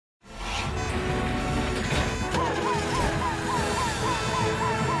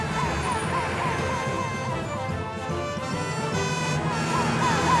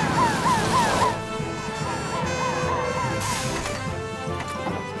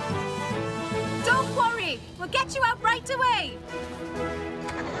We'll get you out right away.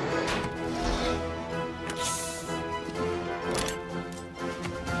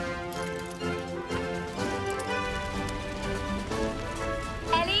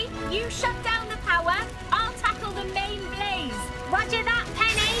 Ellie, you shut down the power. I'll tackle the main blaze. Roger that,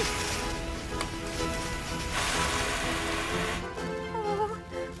 Penny.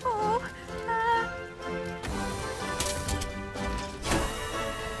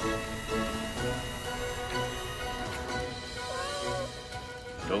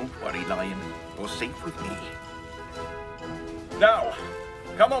 Don't worry, Lion. You're safe with me. Now,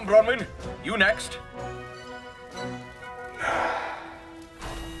 come on, Bronwyn. You next.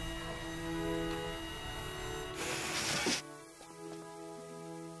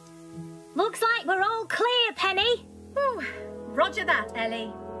 Looks like we're all clear, Penny. Whew. Roger that,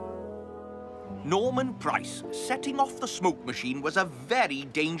 Ellie. Norman Price, setting off the smoke machine was a very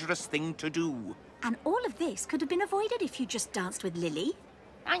dangerous thing to do. And all of this could have been avoided if you just danced with Lily.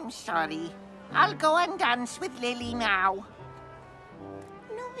 I'm sorry. I'll go and dance with Lily now.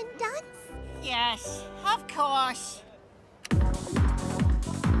 Norman dance? Yes, of course.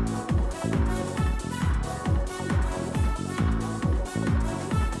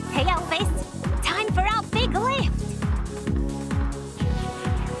 Hey, Elvis. Time for our big lift.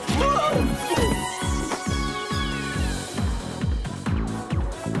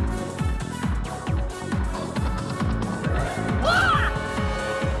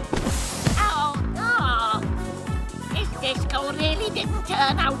 Disco really didn't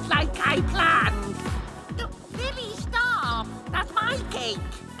turn out like I planned. Lily, stop! That's my cake.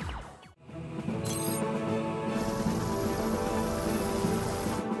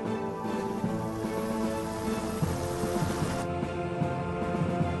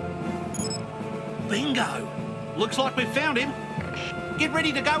 Bingo! Looks like we've found him. Get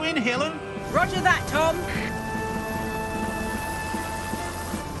ready to go in, Helen. Roger that, Tom.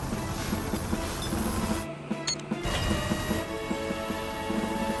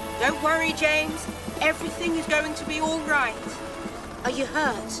 Don't worry, James. Everything is going to be all right. Are you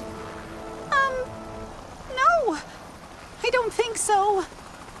hurt? No. I don't think so.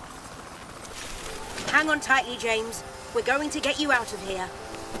 Hang on tightly, James. We're going to get you out of here.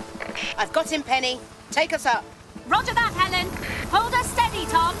 I've got him, Penny. Take us up. Roger that, Helen. Hold us steady,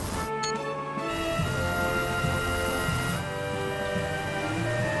 Tom.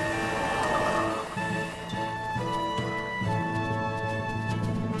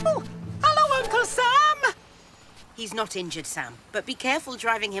 Oh, hello, Uncle Sam. He's not injured, Sam, but be careful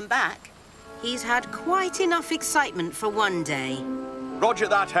driving him back. He's had quite enough excitement for one day. Roger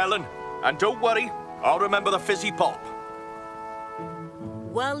that, Helen. And don't worry, I'll remember the fizzy pop.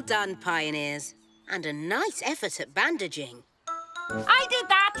 Well done, pioneers. And a nice effort at bandaging. I did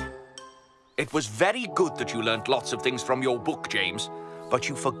that. It was very good that you learnt lots of things from your book, James, but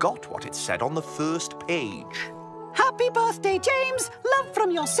you forgot what it said on the first page. Happy birthday, James. Love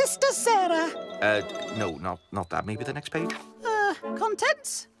from your sister, Sarah. No, not that. Maybe the next page?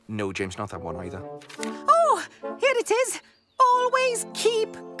 Contents? No, James, not that one either. Oh, here it is. Always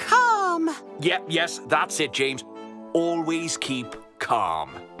keep calm. Yes, that's it, James. Always keep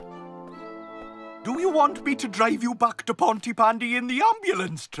calm. Do you want me to drive you back to Pontypandy in the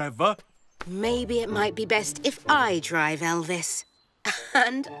ambulance, Trevor? Maybe it might be best if I drive, Elvis.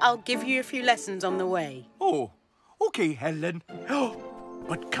 And I'll give you a few lessons on the way. Oh, OK, Helen.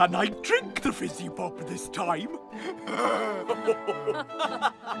 But can I drink the fizzy pop this time?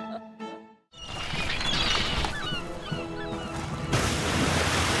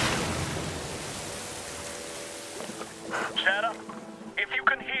 Sarah, if you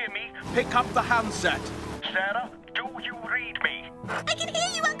can hear me, pick up the handset. Sarah, do you read me? I can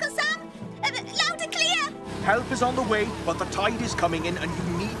hear you, Uncle Sam. Loud and clear. Help is on the way, but the tide is coming in and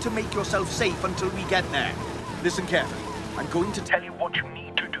you need to make yourself safe until we get there. Listen carefully. I'm going to tell you what you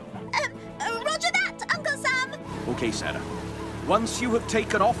need to do. Roger that, Uncle Sam. OK, Sarah. Once you have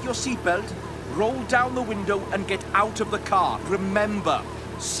taken off your seatbelt, roll down the window and get out of the car. Remember,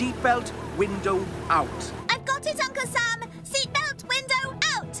 seatbelt, window out. I've got it, Uncle Sam. Seatbelt, window,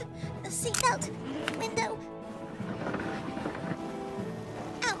 out. Seatbelt, window,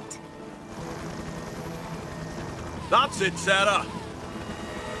 out. That's it, Sarah.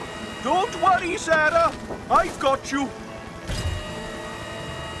 Don't worry, Sarah. I've got you.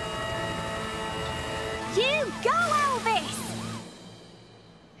 You go, Elvis!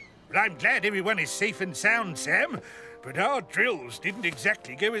 Well, I'm glad everyone is safe and sound, Sam, but our drills didn't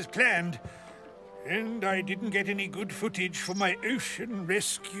exactly go as planned. And I didn't get any good footage for my ocean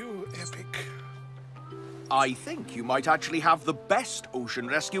rescue epic. I think you might actually have the best ocean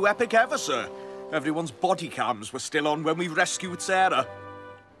rescue epic ever, sir. Everyone's body cams were still on when we rescued Sarah.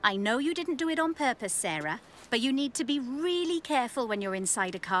 I know you didn't do it on purpose, Sarah, but you need to be really careful when you're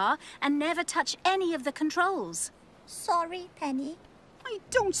inside a car and never touch any of the controls. Sorry, Penny. I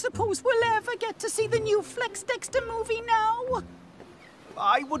don't suppose we'll ever get to see the new Flex Dexter movie now.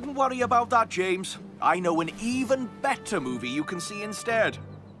 I wouldn't worry about that, James. I know an even better movie you can see instead.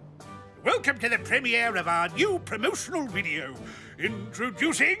 Welcome to the premiere of our new promotional video.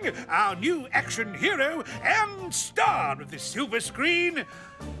 Introducing our new action hero and star of the silver screen,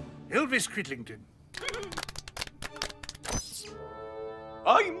 Elvis Cridlington.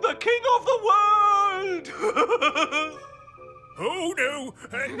 I'm the king of the world! Oh, no,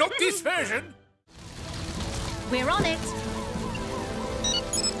 not this version. We're on it.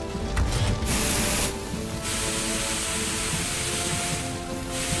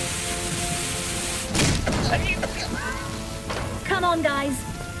 Come on, guys.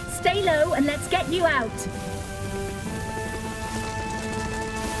 Stay low and let's get you out.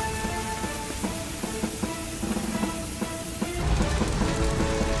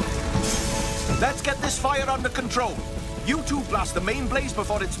 Let's get this fire under control. You two blast the main blaze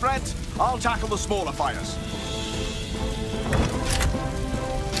before it spreads. I'll tackle the smaller fires.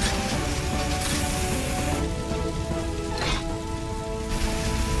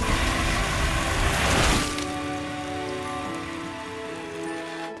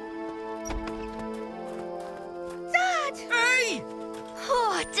 Dad! Hey!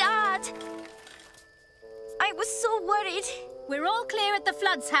 Oh, Dad! I was so worried. We're all clear at the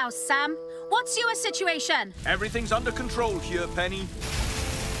Flood's house, Sam. What's your situation? Everything's under control here, Penny.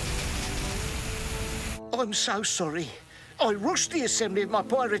 I'm so sorry. I rushed the assembly of my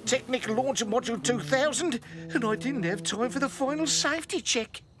pyrotechnic launcher module 2000 and I didn't have time for the final safety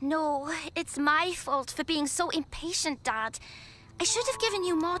check. No, it's my fault for being so impatient, Dad. I should have given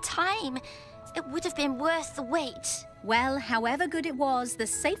you more time. It would have been worth the wait. Well, however good it was, the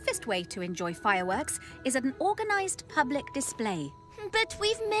safest way to enjoy fireworks is at an organised public display. But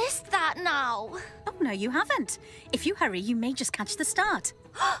we've missed that now. Oh, no, you haven't. If you hurry, you may just catch the start.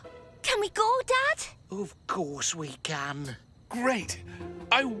 Can we go, Dad? Of course we can. Great.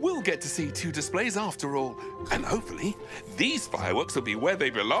 I will get to see 2 displays after all. And hopefully, these fireworks will be where they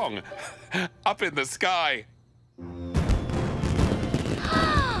belong. Up in the sky.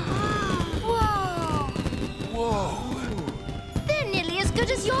 Whoa! Whoa. They're nearly as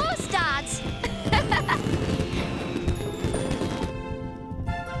good as yours, Dad.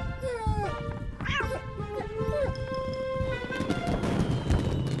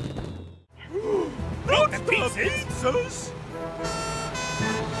 Not the pizzas!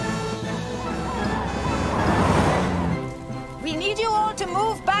 We need you all to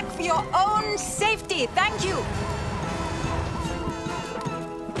move back for your own safety. Thank you.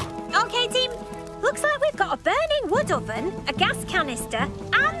 Okay, team. Looks like we've got a burning wood oven, a gas canister,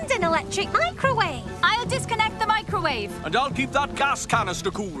 and an electric microwave. I'll disconnect the microwave. And I'll keep that gas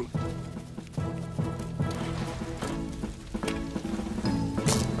canister cool.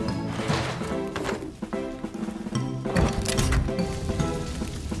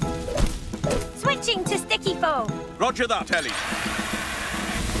 Switching to sticky foam. Roger that, Ellie.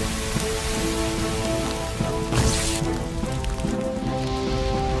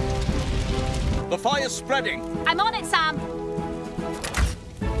 The fire's spreading. I'm on it, Sam.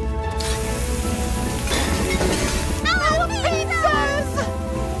 Our pizzas!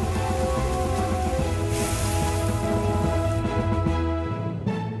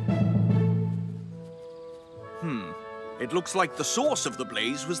 It looks like the source of the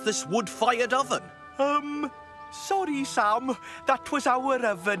blaze was this wood-fired oven. Sorry, Sam. That was our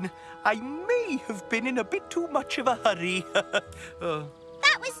oven. I may have been in a bit too much of a hurry.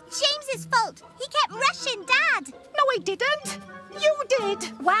 That was James's fault. He kept rushing Dad. No, I didn't. You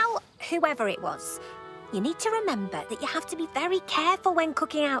did. Well, whoever it was, you need to remember that you have to be very careful when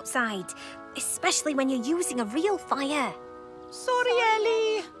cooking outside, especially when you're using a real fire. Sorry,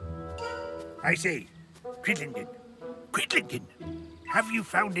 Ellie. I say, Cridlington, have you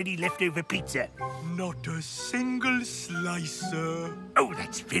found any leftover pizza? Not a single slice, sir. Oh,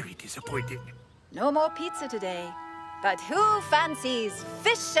 that's very disappointing. No more pizza today. But who fancies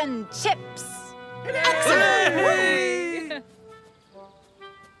fish and chips? Hey!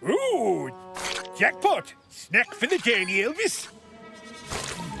 Ooh, jackpot! Snack for the journey, Elvis.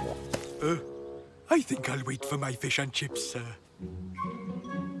 I think I'll wait for my fish and chips, sir.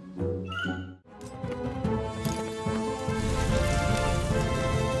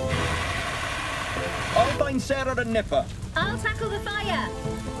 I'll find Sarah and Nipper. I'll tackle the fire.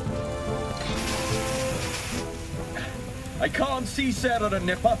 I can't see Sarah and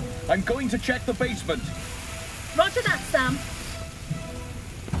Nipper. I'm going to check the basement. Roger that, Sam.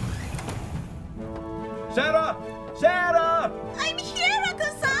 Sarah! Sarah! I'm here,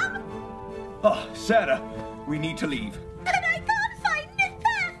 Uncle Sam! Oh, Sarah, we need to leave. And I can't find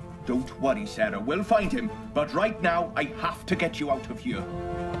Nipper! Don't worry, Sarah. We'll find him. But right now, I have to get you out of here.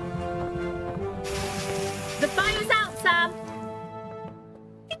 The fire's out, Sam.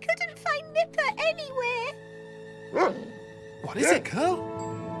 I couldn't find Nipper anywhere. What is it, girl?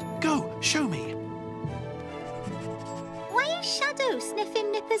 Go, show me. Why is Shadow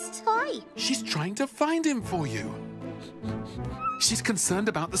sniffing Nipper's toy? She's trying to find him for you. She's concerned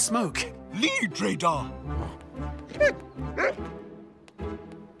about the smoke. Lead, radar.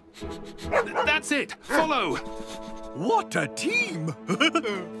 That's it. Follow. What a team!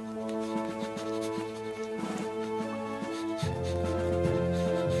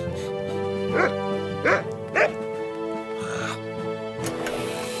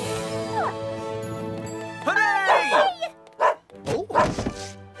 Hooray! Oh.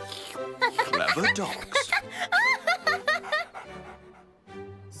 Clever dogs.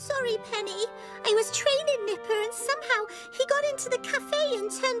 Sorry, Penny. I was training Nipper and somehow he got into the cafe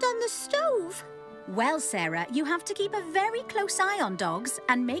and turned on the stove. Well, Sarah, you have to keep a very close eye on dogs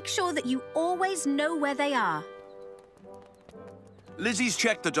and make sure that you always know where they are. Lizzie's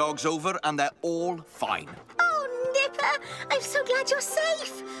checked the dogs over and they're all fine. Oh, Nipper, I'm so glad you're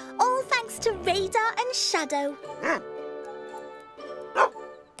safe. All thanks to Radar and Shadow.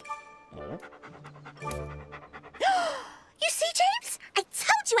 You see, James? I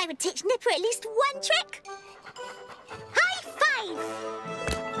told you I would teach Nipper at least one trick. High five!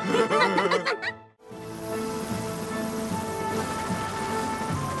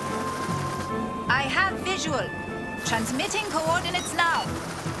 I have visual. Transmitting coordinates now.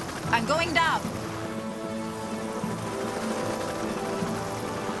 I'm going down.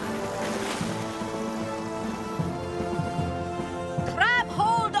 Grab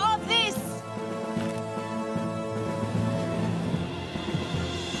hold of this!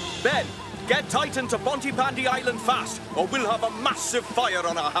 Ben, get Titan to Pontypandy Island fast, or we'll have a massive fire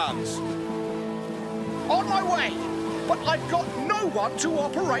on our hands. On my way! But I've got no one to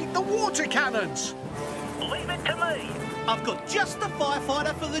operate the water cannons! Leave it to me. I've got just the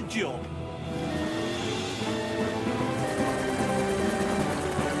firefighter for the job.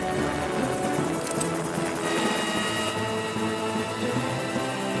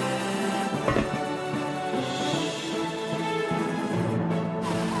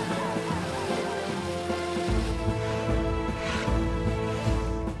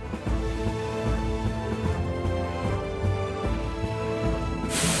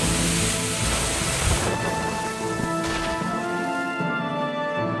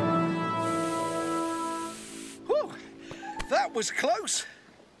 That was close.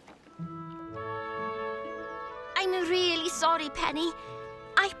 I'm really sorry, Penny.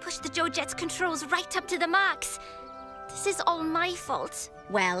 I pushed the Joe Jet's controls right up to the max. This is all my fault.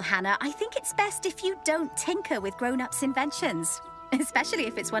 Well, Hannah, I think it's best if you don't tinker with grown-ups' inventions, especially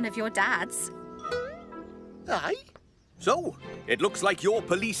if it's one of your dad's. Aye? So, it looks like your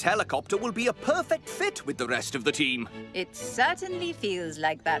police helicopter will be a perfect fit with the rest of the team. It certainly feels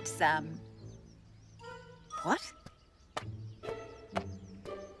like that, Sam. What?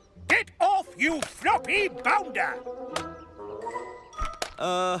 Get off, you floppy bounder!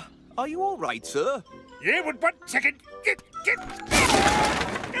 Are you all right, sir? Yeah, but 1 second. Get.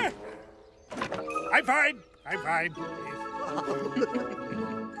 I'm fine.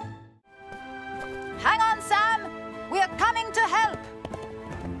 Hang on, Sam! We're coming to help!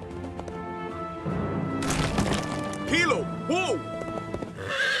 Kilo, whoa!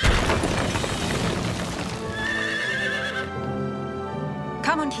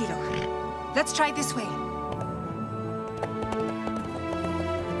 Come on, Kilo. Let's try this way.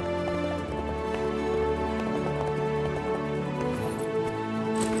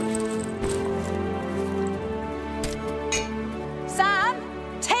 Sam,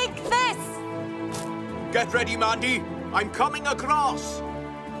 take this! Get ready, Mandy. I'm coming across.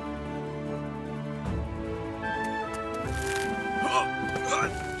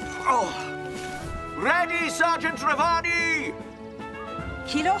 Ready, Sergeant Ravani!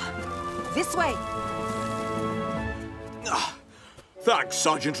 Kilo, this way. Thanks,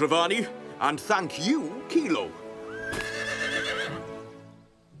 Sergeant Ravani. And thank you, Kilo.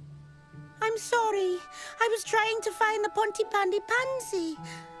 I'm sorry. I was trying to find the Pontypandy pansy.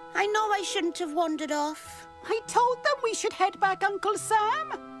 I know I shouldn't have wandered off. I told them we should head back, Uncle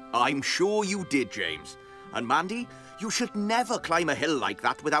Sam. I'm sure you did, James. And Mandy, you should never climb a hill like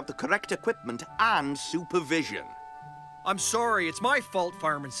that without the correct equipment and supervision. I'm sorry, it's my fault,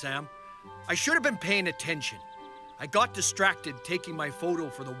 Fireman Sam. I should have been paying attention. I got distracted taking my photo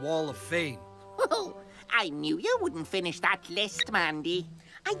for the Wall of Fame. Oh, I knew you wouldn't finish that list, Mandy.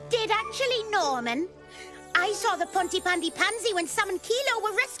 I did actually, Norman. I saw the Pontypandy Pansy when Sam and Kilo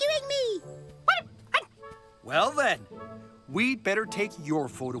were rescuing me. Well then, we'd better take your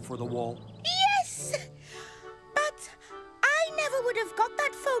photo for the wall. Yes! But I never would have got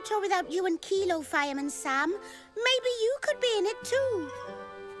that photo without you and Kilo, Fireman Sam. Maybe you could be in it too.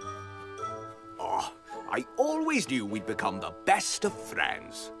 Oh, I always knew we'd become the best of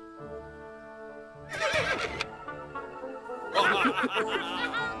friends.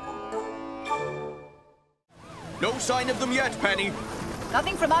 No sign of them yet, Penny.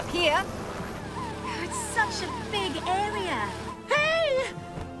 Nothing from up here. It's such a big area. Hey!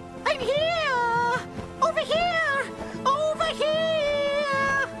 I'm here! Over here! Over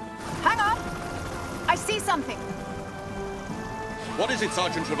here! Hang on. I see something. What is it,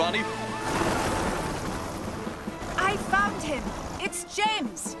 Sergeant Trevani? I found him. It's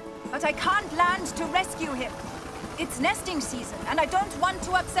James. But I can't land to rescue him. It's nesting season, and I don't want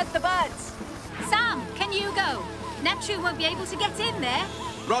to upset the birds. Sam, can you go? Neptune won't be able to get in there.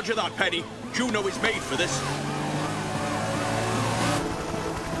 Roger that, Penny. Juno is made for this.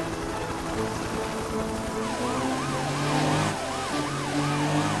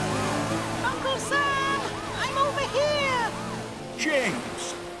 Uncle Sam! I'm over here!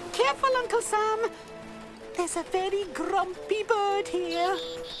 James! Careful, Uncle Sam. There's a very grumpy bird here.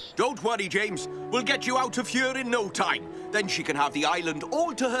 Don't worry, James. We'll get you out of here in no time. Then she can have the island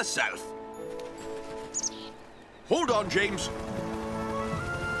all to herself. Hold on, James.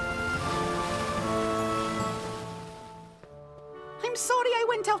 I'm sorry I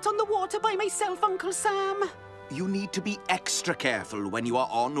went out on the water by myself, Uncle Sam. You need to be extra careful when you are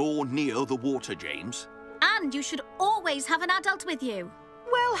on or near the water, James. And you should always have an adult with you.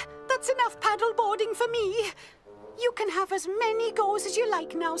 Well, that's enough paddleboarding for me. You can have as many goes as you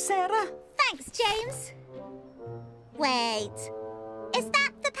like now, Sarah. Thanks, James. Wait, is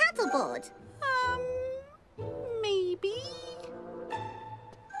that the paddleboard? Maybe.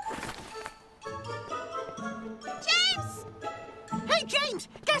 James! Hey, James,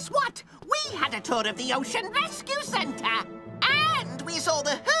 guess what? We had a tour of the Ocean Rescue Centre. And we saw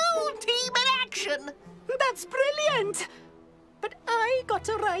the whole team in action. That's brilliant. But I got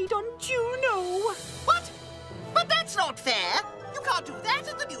a ride on Juno. What? But that's not fair. You can't do that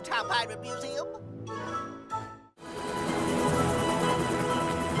at the Newtown Pirate Museum.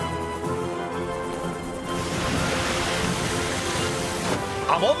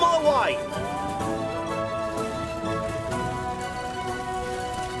 I'm on my way.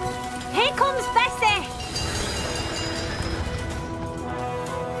 Here comes Bessie.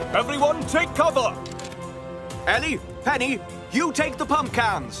 Everyone, take cover! Ellie, Penny, you take the pump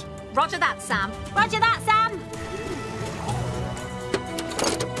cans. Roger that, Sam. Roger that, Sam.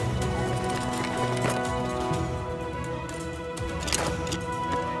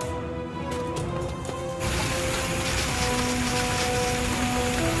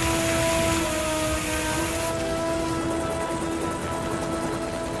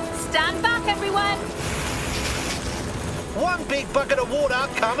 Stand back, everyone. One big bucket of water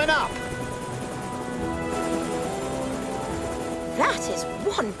coming up. That is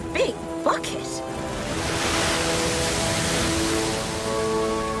one big bucket.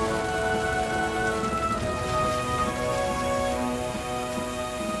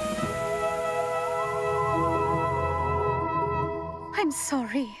 I'm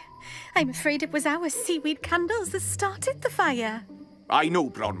sorry. I'm afraid it was our seaweed candles that started the fire. I know,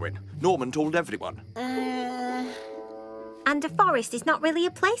 Bronwyn. Norman told everyone. And a forest is not really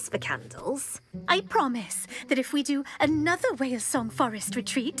a place for candles. I promise that if we do another whale song forest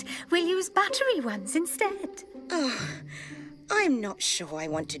retreat, we'll use battery ones instead. Oh, I'm not sure I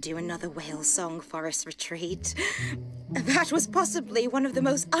want to do another whale song forest retreat. That was possibly one of the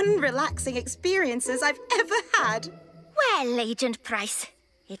most unrelaxing experiences I've ever had. Well, Agent Price,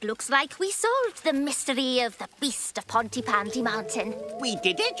 it looks like we solved the mystery of the beast of Pontypandy Mountain. We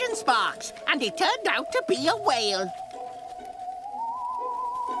did, Agent Sparks, and it turned out to be a whale.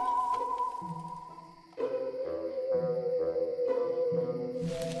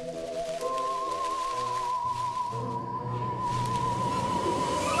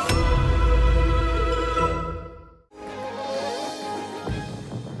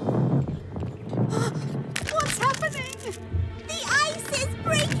 What's happening? The ice is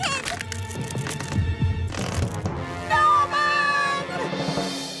breaking! Norman!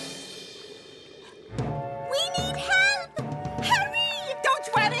 We need help!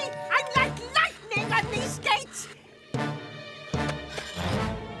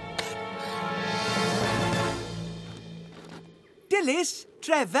 Dilys,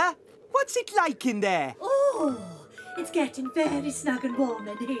 Trevor, what's it like in there? Oh, it's getting very snug and warm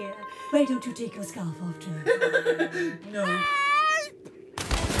in here. Why don't you take your scarf off, too? No. Help!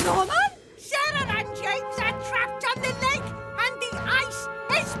 Norman? Sarah and James are trapped on the lake, and the ice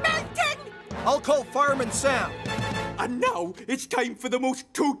is melting! I'll call Fireman Sam. And now it's time for the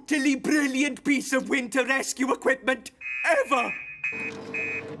most totally brilliant piece of winter rescue equipment ever.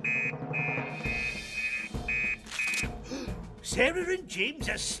 Sarah and James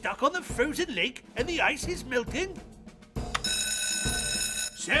are stuck on the frozen lake and the ice is melting.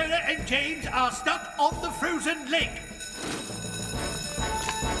 Sarah and James are stuck on the frozen lake.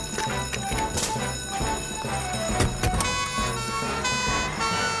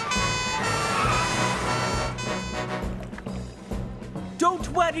 Don't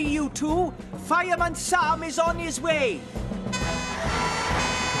worry, you two. Fireman Sam is on his way.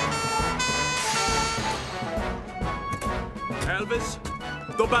 Elvis,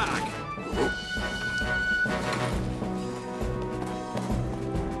 the bag.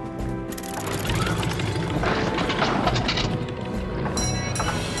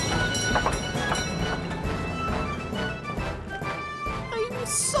 I'm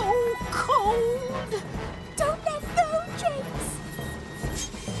so cold. Don't let go, James.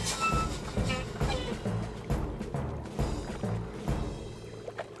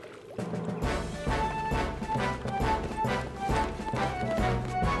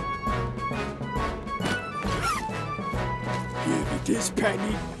 Here it is,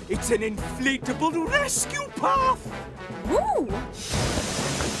 Penny. It's an inflatable rescue path. Ooh.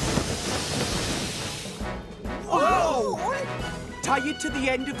 Whoa! Tie it to the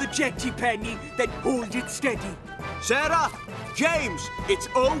end of the jetty, Penny, then hold it steady. Sarah, James, it's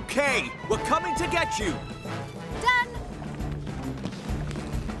okay. We're coming to get you. Done.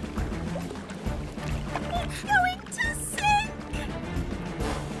 It's going to sink.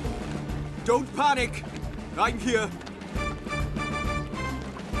 Don't panic. I'm here.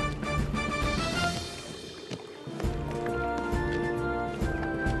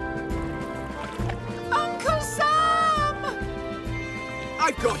 Uncle Sam!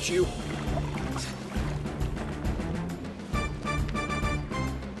 I've got you.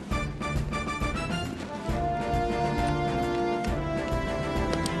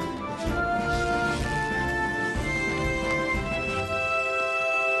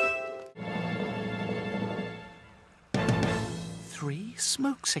 Three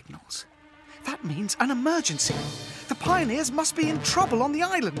smoke signals. That means an emergency. The pioneers must be in trouble on the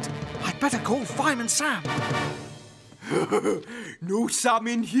island. I'd better call Fireman Sam. No Sam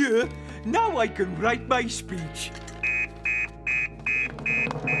in here. Now I can write my speech.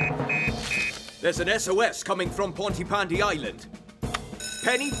 There's an SOS coming from Pontypandy Island.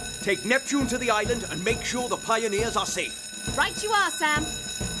 Penny, take Neptune to the island and make sure the pioneers are safe. Right you are, Sam.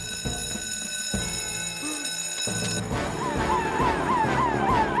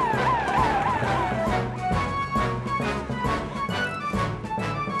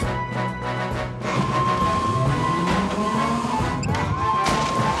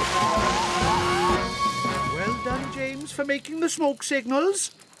 Well done, James, for making the smoke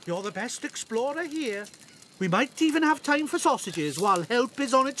signals. You're the best explorer here. We might even have time for sausages while help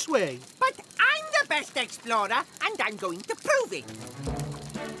is on its way. But I'm the best explorer, and I'm going to prove it.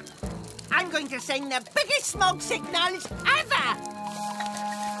 I'm going to send the biggest smoke signals ever!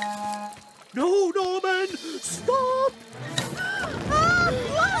 No, Norman! Stop!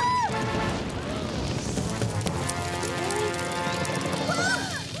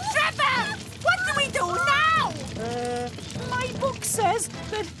 Trevor! What do we do now? My book says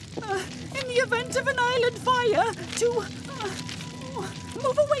that in the event of an island fire, to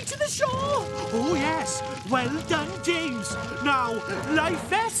move away to the shore. Oh, yes. Well done, James. Now, life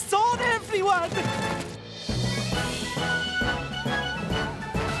vests on everyone.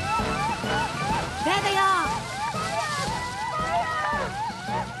 There they are.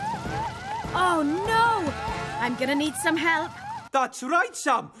 Oh, no. I'm gonna need some help. That's right,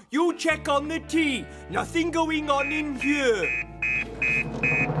 Sam. You check on the tea. Nothing going on in here.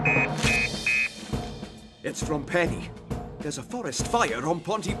 It's from Penny. There's a forest fire on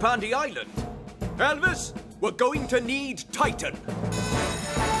Pontypandy Island. Elvis, we're going to need Titan.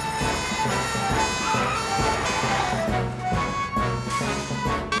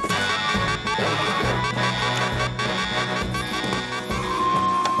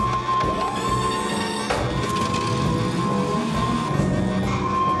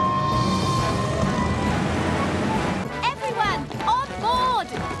 Everyone, on board!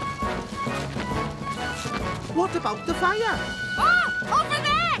 What about the fire? Oh, over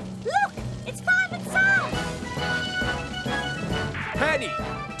there! Look, it's Fireman Sam!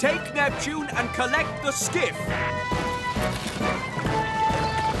 Take Neptune and collect the skiff.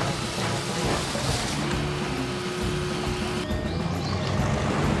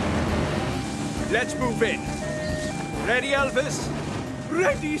 Let's move in. Ready, Elvis?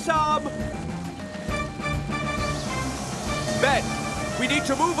 Ready, Sam? Ben, we need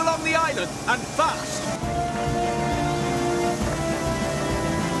to move along the island, and fast.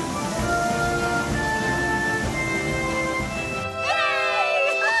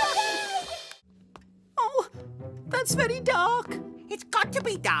 Oh, that's very dark. It's got to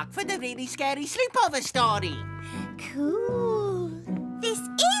be dark for the really scary sleepover story. Cool. This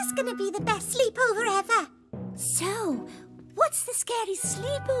is going to be the best sleepover ever. So, what's the scary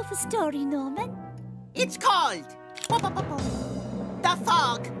sleepover story, Norman? It's called The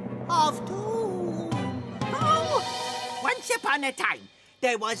Fog of Doom. Oh, once upon a time,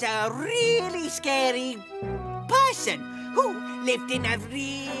 there was a really scary person who lived in a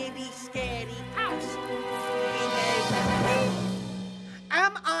really scary house.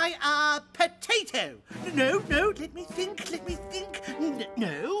 Am I a potato? No, let me think.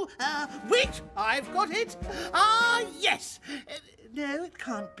 No, wait, I've got it. Yes. No, it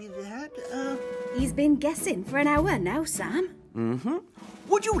can't be that. He's been guessing for an hour now, Sam. Mm-hmm.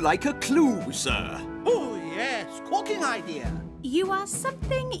 Would you like a clue, sir? Oh, yes, corking idea. You are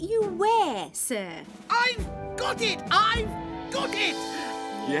something you wear, sir. I've got it!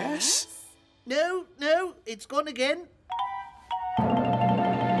 Yes? No, it's gone again.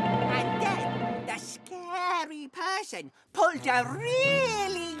 And then the scary person pulled a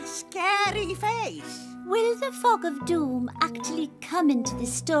really scary face. Will the fog of doom actually come into the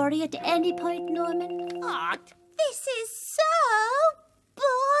story at any point, Norman? What? This is so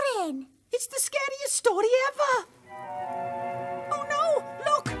boring. It's the scariest story ever. Oh no,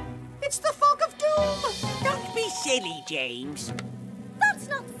 look! It's the fog of doom. Don't be silly, James. That's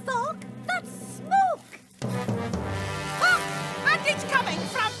not fog, that's smoke. Ah, and it's coming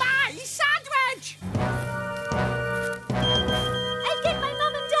from my sandwich. I'll get my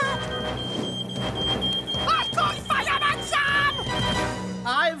mum and dad. I've got Fireman Sam!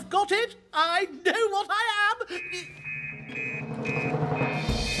 I've got it. I know what I am.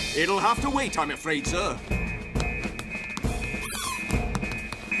 It'll have to wait, I'm afraid, sir.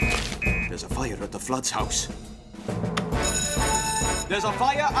 There's a fire at the Flood's house. There's a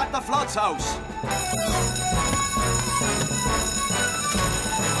fire at the Flood's house.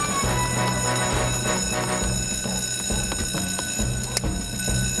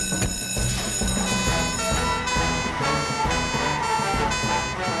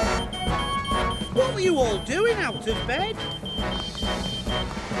 What were you all doing out of bed?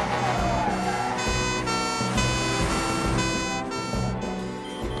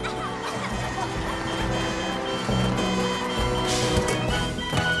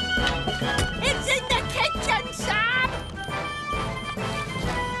 It's in the kitchen, Sam!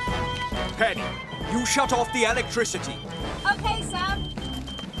 Penny, you shut off the electricity. Okay, Sam.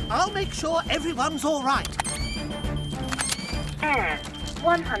 I'll make sure everyone's all right. Air,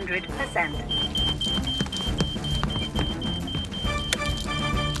 100%.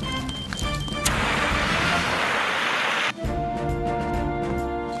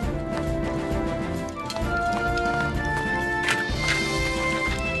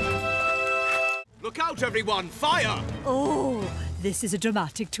 Look out, everyone! Fire! Oh, this is a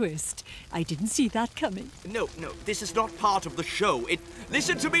dramatic twist. I didn't see that coming. No, this is not part of the show.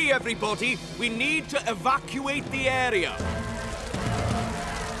 Listen to me, everybody. We need to evacuate the area.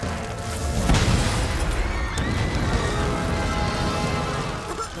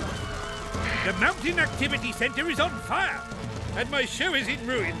 The Mountain Activity Centre is on fire, and my show is in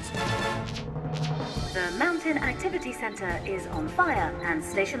ruins. The Mountain Activity Centre is on fire, and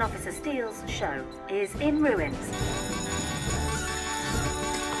Station Officer Steele's show is in ruins.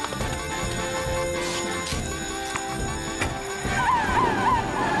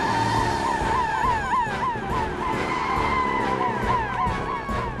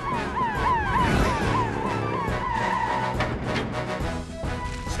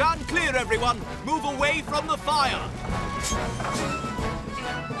 Stand clear, everyone. Move away from the fire.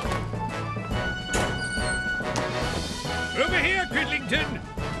 Over here, Cridlington!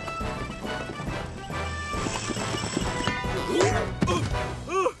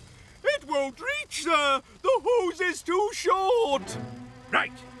 It won't reach, sir. The hose is too short.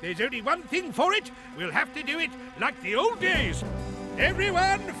 Right, there's only one thing for it. We'll have to do it like the old days.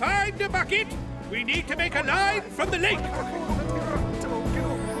 Everyone, find a bucket. We need to make a line from the lake.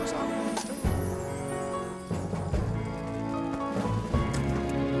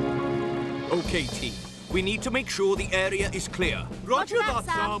 Okay, team. We need to make sure the area is clear. Roger that,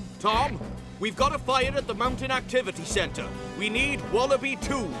 Sam. Tom, we've got a fire at the Mountain Activity Centre. We need Wallaby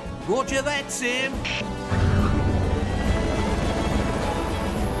 2. Roger that, Sam.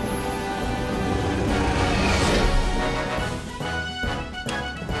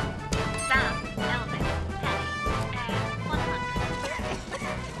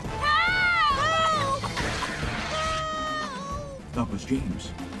 That was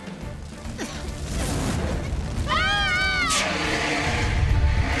James.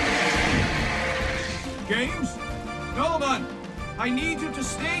 James? Norman! I need you to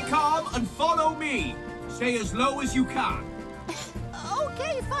stay calm and follow me. Stay as low as you can.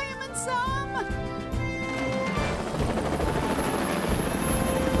 Okay, Fireman Sam.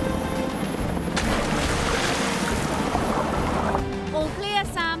 All clear,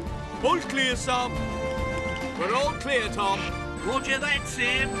 Sam. All clear, Sam. We're all clear, Tom. Roger that,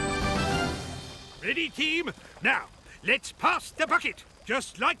 Sam. Ready, team? Now, let's pass the bucket,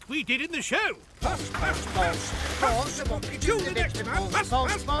 just like we did in the show. Pass the bucket to the next man. Pass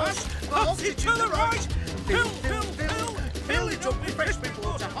it to the right. Fill it up with fresh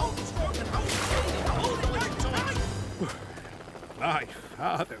water. Hold strong and hold it tight. My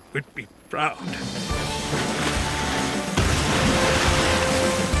father would be proud.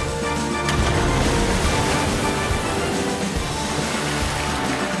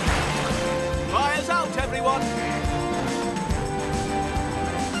 Fire's out, everyone.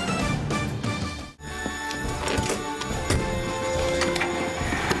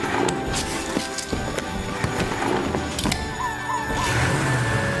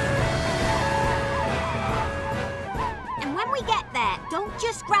 And when we get there, don't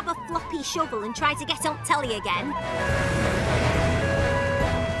just grab a floppy shovel and try to get on telly again.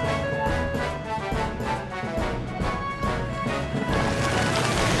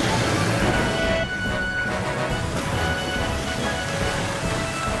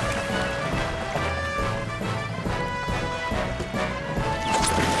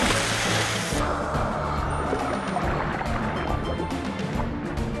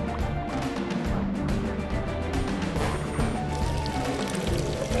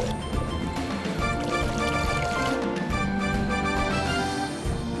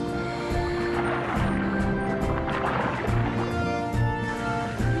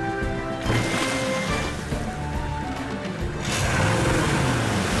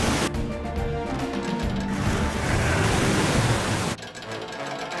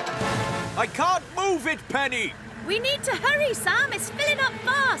 I can't move it, Penny! We need to hurry, Sam. It's filling up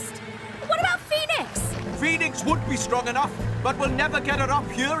fast. What about Phoenix? Phoenix would be strong enough, but we'll never get her up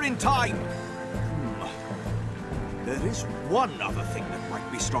here in time. There is one other thing that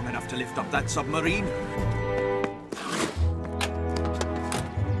might be strong enough to lift up that submarine.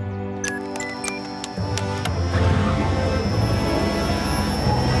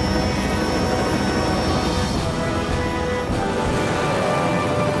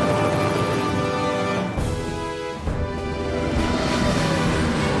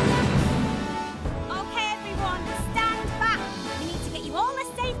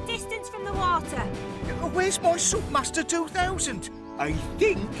 Where's my Submaster 2000? I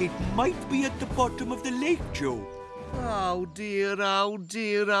think it might be at the bottom of the lake, Joe. Oh dear, oh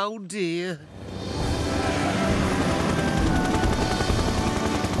dear, oh dear.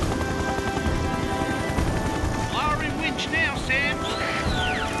 Lowering winch now, Sam.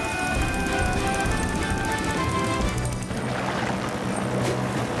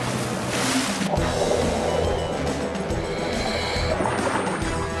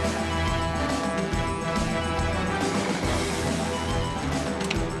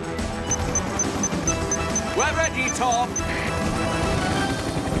 We're ready, Tom.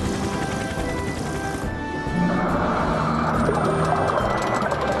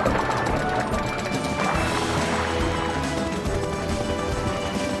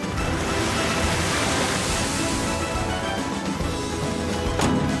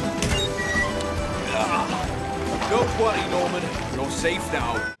 Don't worry, Norman. You're safe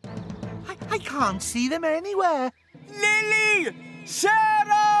now. I can't see them anywhere. Lily!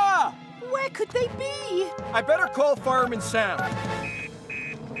 Sarah! Where could they be? I better call Fireman Sam.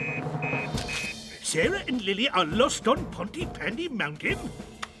 Sarah and Lily are lost on Pontypandy Mountain.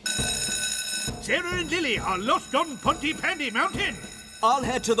 Sarah and Lily are lost on Pontypandy Mountain. I'll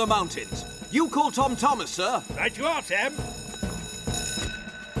head to the mountains. You call Tom Thomas, sir. Right you are, Sam.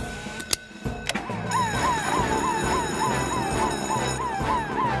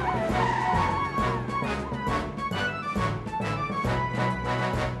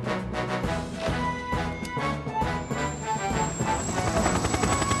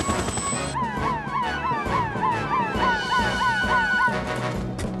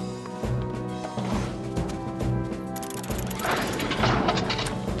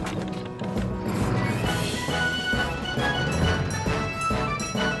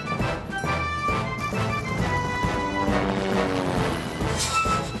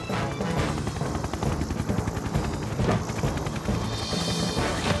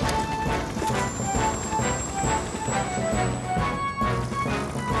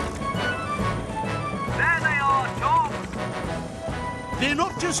 They're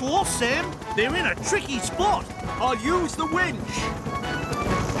not just lost, Sam. They're in a tricky spot. I'll use the winch.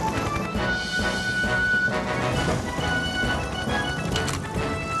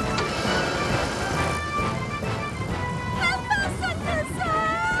 Help us, Uncle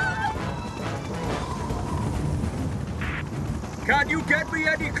Sam! Can you get me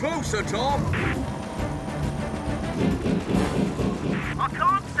any closer, Tom? I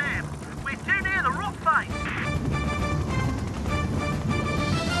can't, Sam. We're too near the rock face.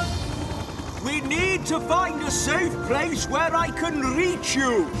 We need to find a safe place where I can reach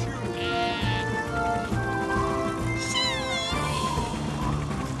you.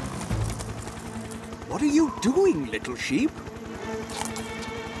 What are you doing, little sheep?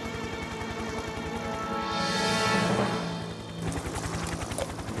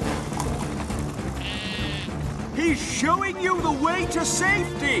 He's showing you the way to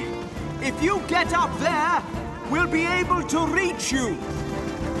safety. If you get up there, we'll be able to reach you.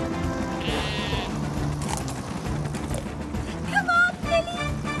 Come on, Billy!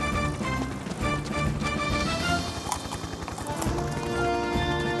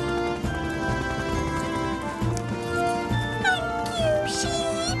 Thank you,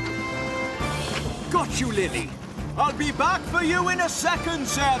 sheep! Got you, Lily. I'll be back for you in a second,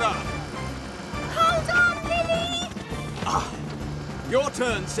 Sarah. Hold on, Billy! Your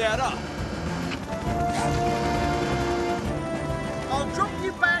turn, Sarah. I'll drop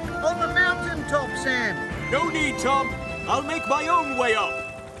you back on the mountaintop, Sam. No need, Tom. I'll make my own way up.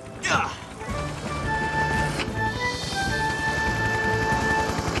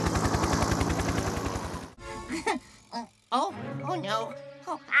 Oh no.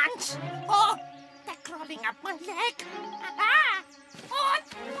 Oh, ants. Oh, they're crawling up my leg. Ah! Oh,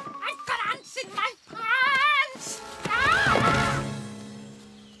 I've got ants in my pants. Ah!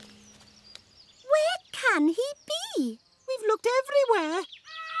 Where can he be? We've looked everywhere.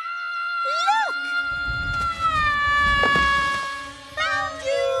 Look! Found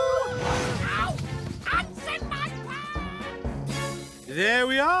you! Ow! Ants in my pants! There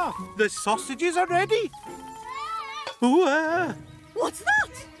we are. The sausages are ready. Ooh, What's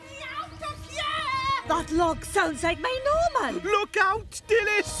that? Out of here! That log sounds like my Norman. Look out,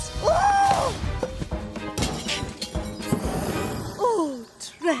 Dilys! Oh! Oh,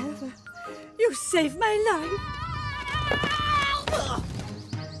 Trevor, you saved my life.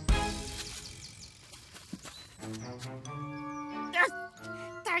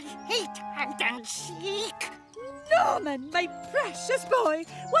 I hate hide and seek. Norman, my precious boy,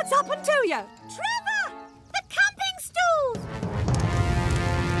 what's happened to you? Trevor! The camping stools!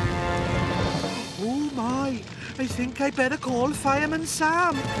 Oh, my. I think I better call Fireman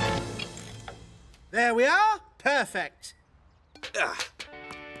Sam. There we are. Perfect.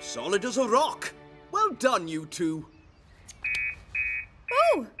 Solid as a rock. Well done, you two.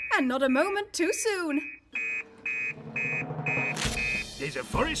 Oh, and not a moment too soon. There's a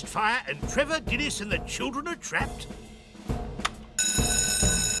forest fire and Trevor, Dilys and the children are trapped.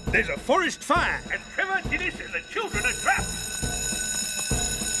 There's a forest fire and Trevor, Dilys and the children are trapped.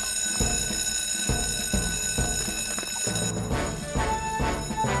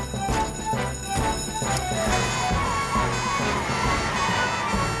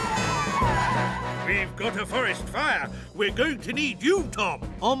 We've got a forest fire. We're going to need you, Tom.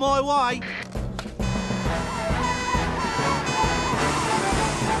 On my way.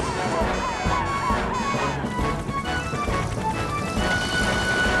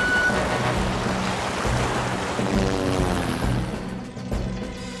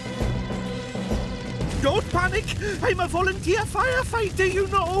 Don't panic. I'm a volunteer firefighter, you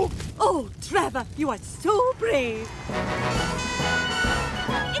know. Oh, Trevor, you are so brave.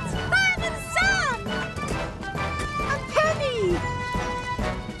 It's Fireman Sam! And Penny!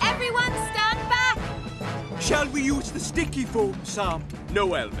 Everyone stand back! Shall we use the sticky foam, Sam? No,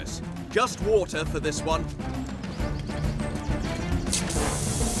 Elvis. Just water for this one.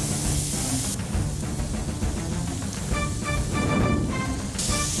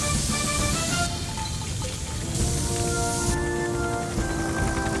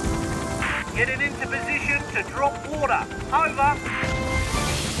 Getting into position to drop water. Over.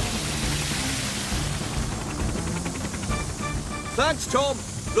 Thanks, Tom.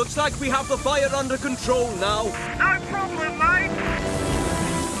 Looks like we have the fire under control now. No problem, mate.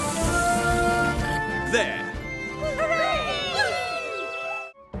 There.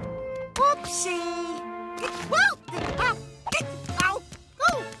 Whoopsie! Well,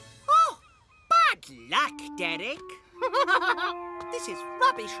 oh, bad luck, Derek. This is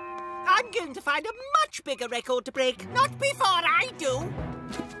rubbish. I'm going to find a much bigger record to break. Not before I do.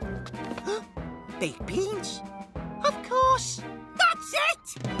 Baked beans? Of course. That's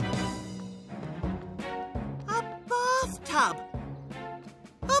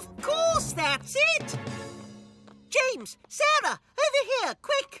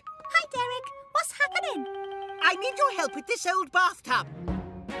I need your help with this old bathtub.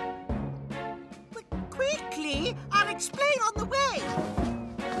 But quickly, I'll explain on the way.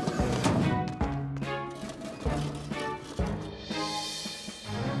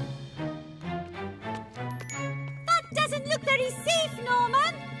 That doesn't look very safe,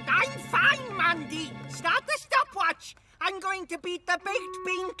 Norman. I'm fine, Mandy. Start the stopwatch. I'm going to beat the baked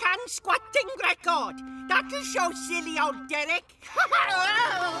bean can squatting record. That'll show silly old Derek.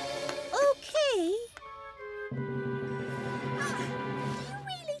 Okay. You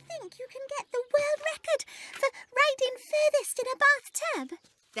really think you can get the world record for riding furthest in a bathtub?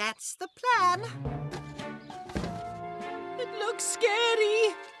 That's the plan. It looks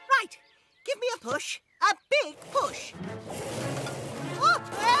scary. Right, give me a push. A big push. Oh,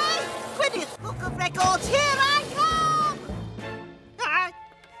 hey! Gwyneth, Book of Records, here I come!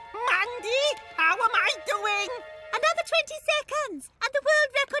 Mandy, how am I doing? Another 20 seconds, and the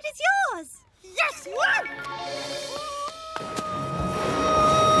world record is yours. Yes! Whoa!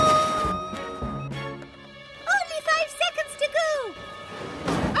 Only 5 seconds to go.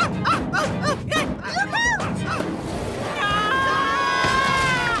 Look out!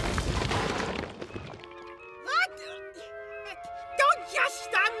 Don't just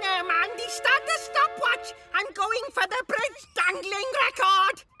stand there, Mandy. Start the stopwatch. I'm going for the bridge dangling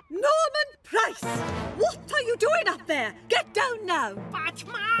record. Norman Price! What are you doing up there? Get down now! But,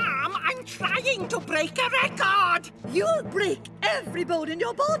 Mom, I'm trying to break a record. You'll break every bone in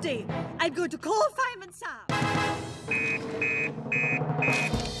your body. I'm going to call Fireman Sam.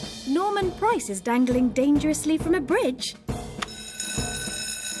 Norman Price is dangling dangerously from a bridge.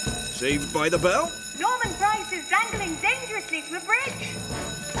 Saved by the bell? Norman Price is dangling dangerously from a bridge.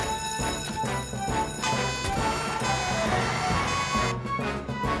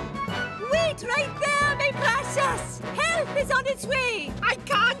 Wait right there, my precious! Help is on its way! I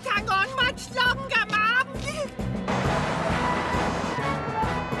can't hang on much longer, Mom.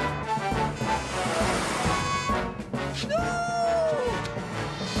 No!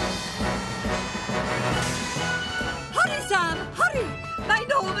 Hurry, Sam, hurry! My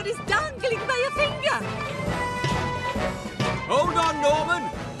Norman is dangling by a finger! Hold on, Norman!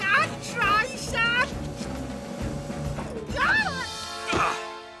 I'll try, Sam.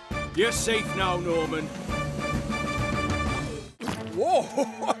 You're safe now, Norman. Whoa!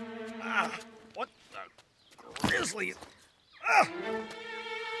 What the grizzly?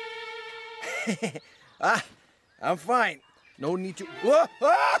 I'm fine. No need to. Whoa!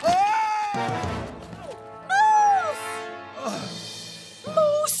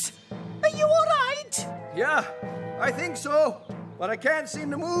 Moose! Are you all right? Yeah, I think so, but I can't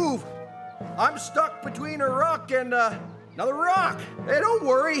seem to move. I'm stuck between a rock and another rock. Hey, don't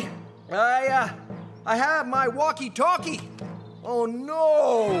worry. I have my walkie-talkie. Oh,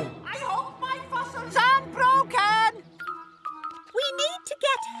 no. I hope my fossils aren't broken. We need to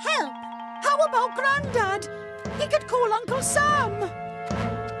get help. How about Grandad? He could call Uncle Sam.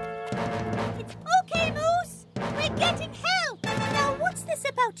 It's okay, Moose. We're getting help. Now, what's this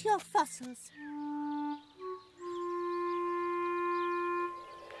about your fossils?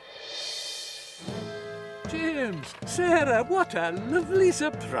 James, Sarah, what a lovely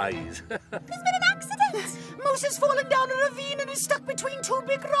surprise. There's been an accident. Moose has fallen down a ravine and is stuck between two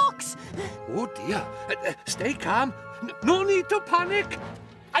big rocks. Oh, dear. Stay calm. No need to panic.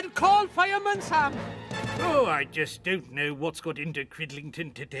 I'll call Fireman Sam. Oh, I just don't know what's got into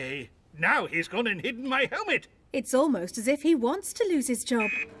Cridlington today. Now he's gone and hidden my helmet. It's almost as if he wants to lose his job.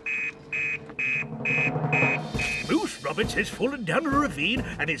 Moose Roberts has fallen down a ravine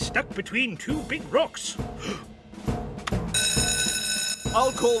and is stuck between two big rocks.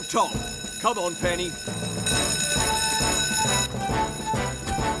 I'll call Tom. Come on, Penny.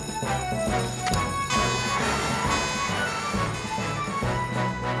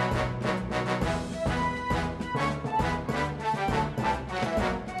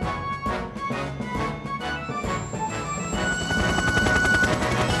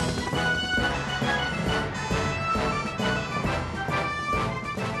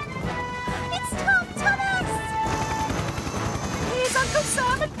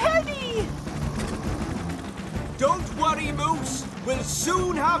 Don't worry, Moose. We'll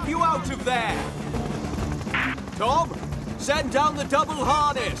soon have you out of there. Tom, send down the double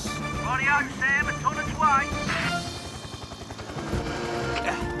harness. Audio, Sam, it's on its way.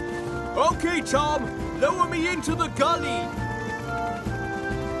 Okay, Tom. Lower me into the gully.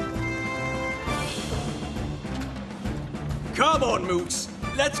 Come on, Moose.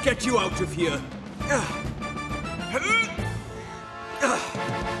 Let's get you out of here.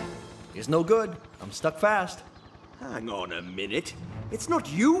 It's no good. I'm stuck fast. Hang on a minute. It's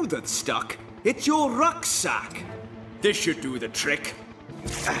not you that's stuck. It's your rucksack. This should do the trick.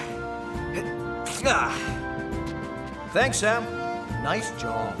 Thanks, Sam. Nice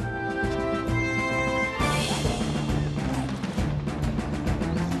job.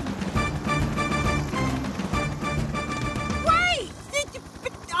 Wait!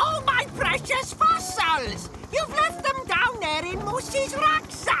 Oh, my precious fossils! You've left them down there in Moose's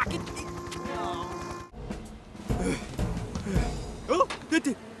rucksack.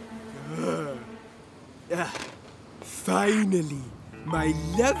 Finally, my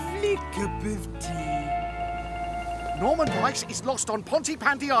lovely cup of tea. Norman Price is lost on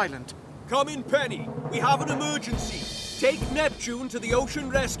Pontypandy Island. Come in, Penny. We have an emergency. Take Neptune to the Ocean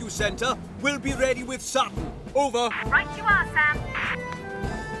Rescue Centre. We'll be ready with Saturn. Over. Right you are, Sam.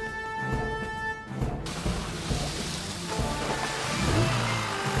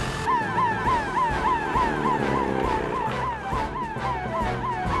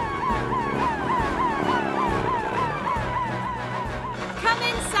 Come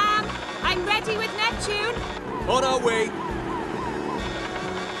in, Sam. I'm ready with Neptune. On our way.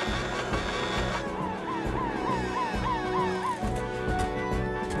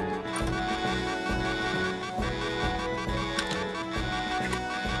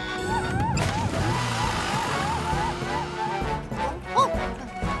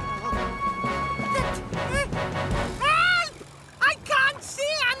 Help! I can't see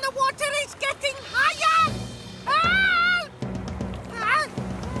and the water is getting higher! Help! Help!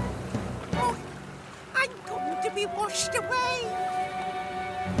 Oh, I'm going to be washed away.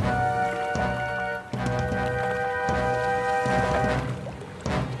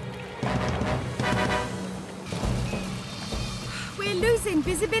 We're losing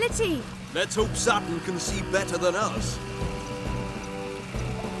visibility. Let's hope Saturn can see better than us.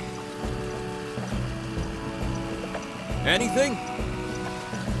 Anything?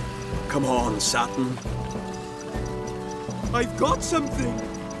 Come on, Saturn. I've got something.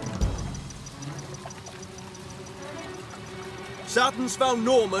 Saturn's found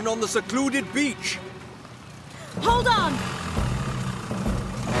Norman on the secluded beach. Hold on.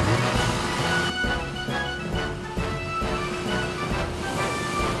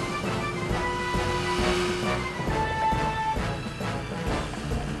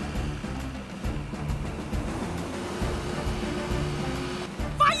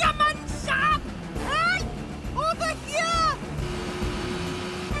 Fireman Sam! Hey! Over here!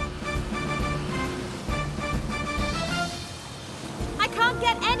 I can't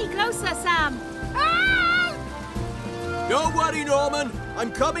get any closer, Sam. Help! Don't worry, Norman.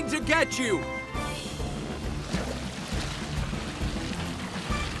 I'm coming to get you.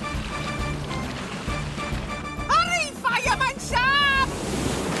 Hurry, Fireman Sam!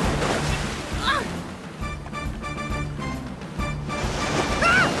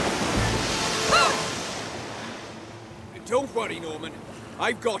 Don't worry, Norman.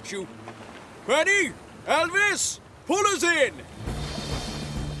 I've got you. Penny! Elvis! Pull us in!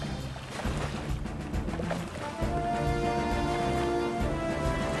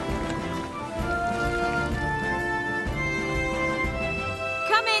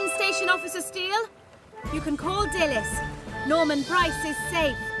 Come in, Station Officer Steele. You can call Dilys. Norman Price is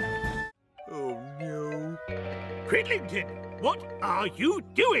safe. Oh, no. Cridlington, what are you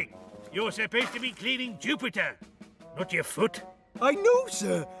doing? You're supposed to be cleaning Jupiter, not your foot. I know,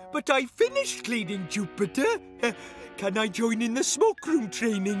 sir, but I finished cleaning Jupiter. Can I join in the smoke room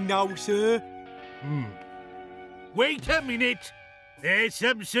training now, sir? Wait a minute. There's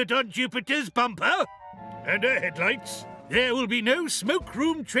some soot on Jupiter's bumper and her headlights. There will be no smoke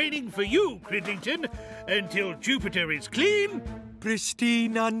room training for you, Cridlington, until Jupiter is clean,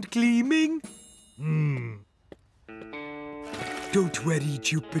 pristine and gleaming. Don't worry,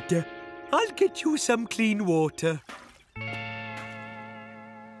 Jupiter. I'll get you some clean water.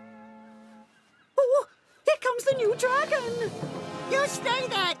 Oh, here comes the new dragon. You stay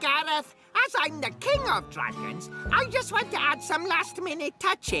there, Gareth. As I'm the king of dragons, I just want to add some last-minute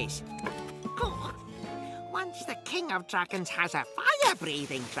touches. Once the king of dragons has a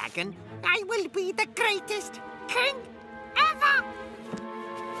fire-breathing dragon, I will be the greatest king ever!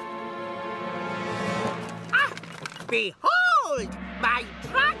 Ah! Behold, my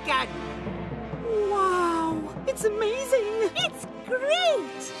dragon! Wow, it's amazing. It's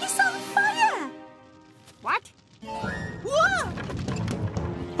great! It's on fire! What? Whoa!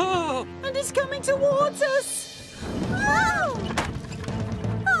 Oh, and it's coming towards us. Oh!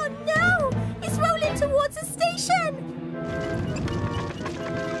 Oh no! It's rolling towards the station!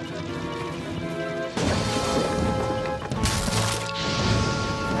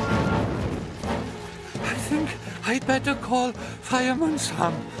 I think I'd better call Fireman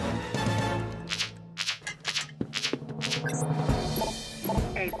Sam.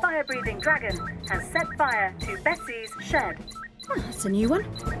 dragon has set fire to Bessie's shed. Oh, that's a new one.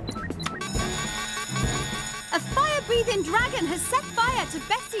 A fire-breathing dragon has set fire to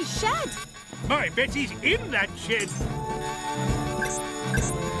Bessie's shed. My Betsy's in that shed.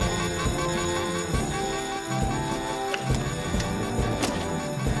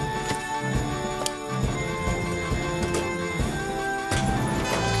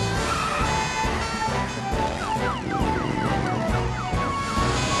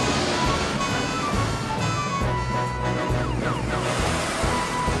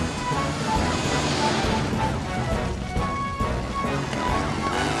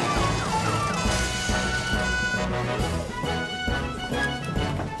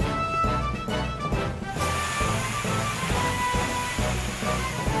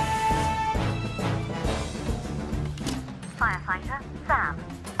 Firefighter Sam.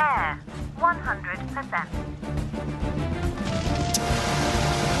 Air. 100%.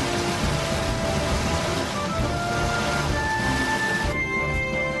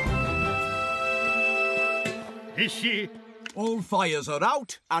 Is she? All fires are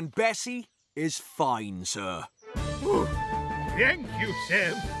out and Bessie is fine, sir. Ooh, thank you,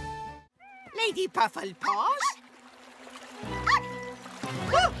 Sam. Lady Pufflepaws?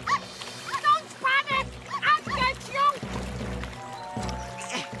 Don't panic! I'll get you!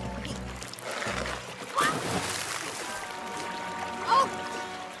 Oh,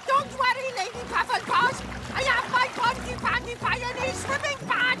 don't worry, Lady Pufflepaws. I have my Pontypandy Fire swimming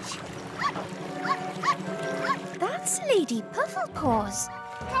badge. That's Lady Pufflepaws.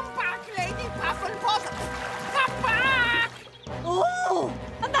 Come back, Lady Pufflepaws. Come back! Oh,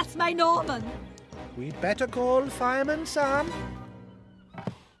 and that's my Norman. We'd better call Fireman Sam.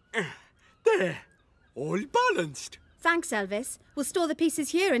 There, all balanced. Thanks, Elvis. We'll store the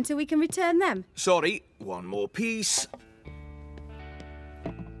pieces here until we can return them. Sorry, one more piece.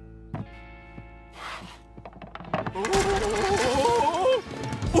 Oh!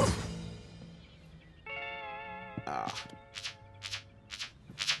 Oof.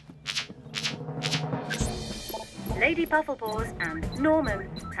 Lady Pufflepaws and Norman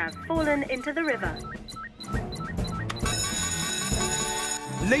have fallen into the river.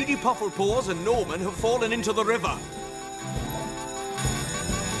 Lady Pufflepaws and Norman have fallen into the river.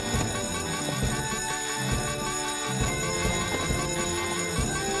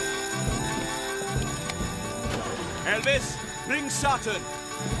 Elvis, bring Saturn.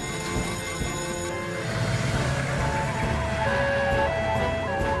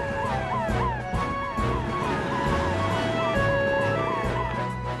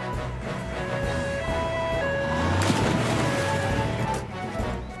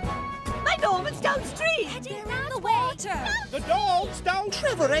 My Norman's downstream. Heading around the water. The dog's down.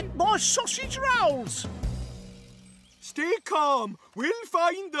 Trevor ate my sausage rolls. Stay calm. We'll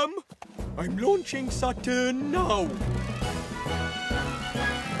find them. I'm launching Saturn now.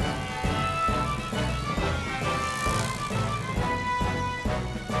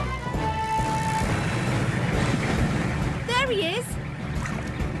 There he is.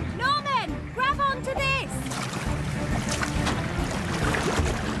 Norman, grab onto this.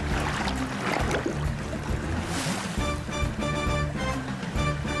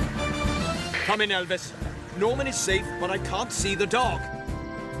 Come in, Elvis. Norman is safe, but I can't see the dog.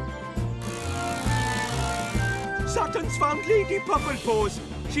 Saturn's found Lady Pufflepaws.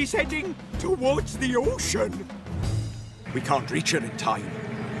 She's heading towards the ocean. We can't reach her in time.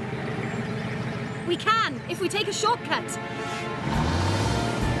 We can, if we take a shortcut.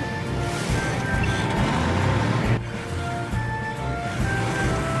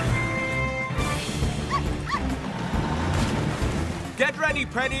 Get ready,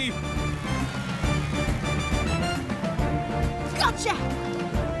 Penny. Gotcha!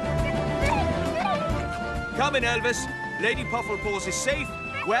 Come in, Elvis. Lady Pufflepaws is safe,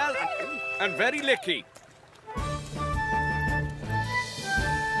 well, and very licky.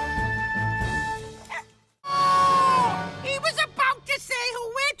 He was about to say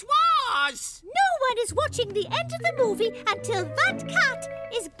who it was! No one is watching the end of the movie until that cat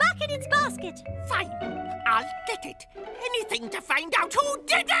is back in its basket. Fine, I'll get it. Anything to find out who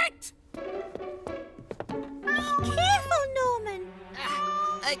did it! Be careful, Norman.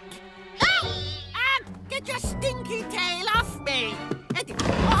 Get your stinky tail off me!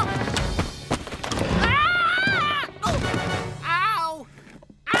 Ow! Ow!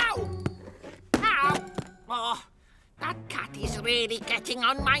 Ow! Oh, that cat is really getting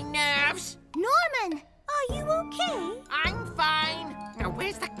on my nerves. Norman, are you okay? I'm fine. Now,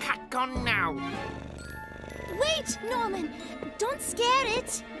 where's the cat gone now? Wait, Norman. Don't scare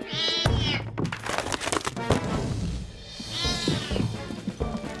it.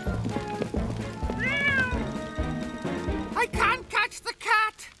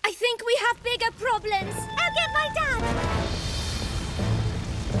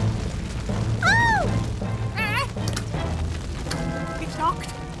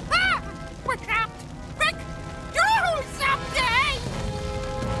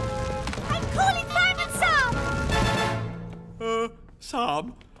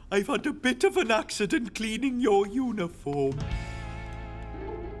 Sam, I've had a bit of an accident cleaning your uniform.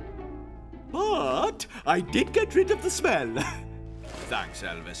 But I did get rid of the smell. Thanks,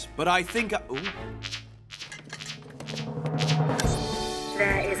 Elvis. But I think ooh.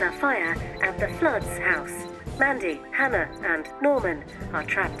 There is a fire at the Flood's house. Mandy, Hannah and Norman are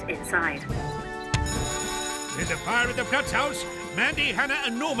trapped inside. There's a fire at the Flood's house. Mandy, Hannah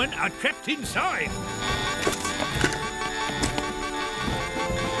and Norman are trapped inside.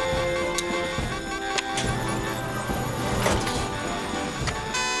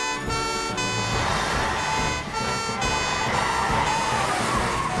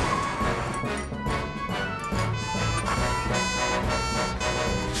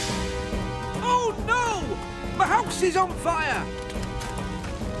 Oh no! My house is on fire!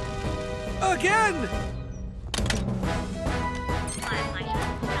 Again!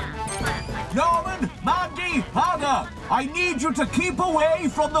 Norman, Mandy, Hannah, I need you to keep away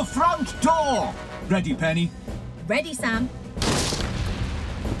from the front door. Ready, Penny? Ready, Sam.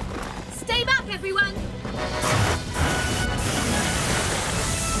 Stay back, everyone!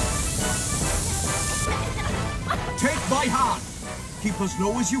 Take my hand. Keep as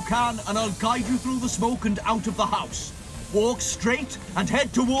low as you can and I'll guide you through the smoke and out of the house. Walk straight and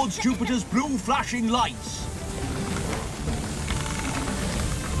head towards Jupiter's blue flashing lights.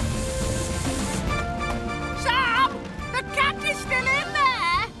 Sam! The cat is still in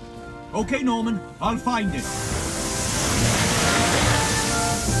there! Okay, Norman, I'll find it.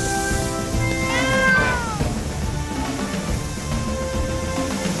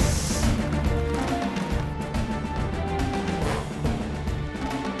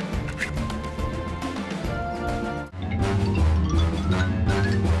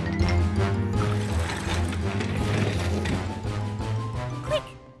 Quick,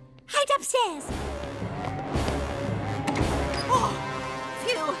 hide upstairs. Oh,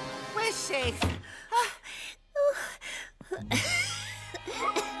 phew, we're safe.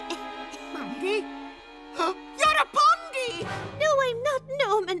 Mandy? You're a Pondy! No, I'm not,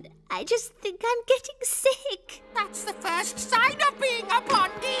 Norman. I just think I'm getting sick. That's the first sign of being a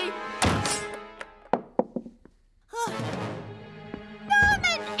Pondy!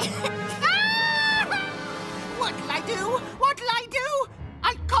 Norman! What'll I do? What'll I do?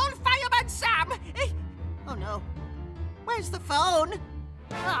 I'll call Fireman Sam! Oh no. Where's the phone?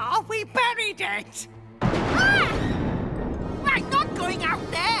 Oh, we buried it! Ah! I'm not going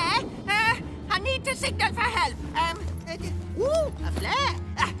out there! I need to signal for help. Ooh, a flare!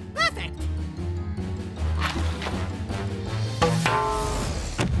 Perfect!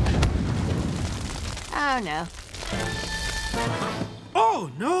 Oh no.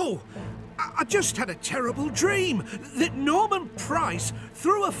 Oh no! I just had a terrible dream that Norman Price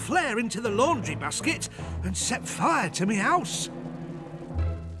threw a flare into the laundry basket and set fire to my house.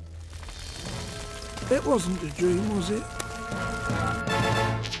 It wasn't a dream, was it?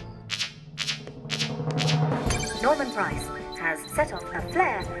 Norman Price has set off a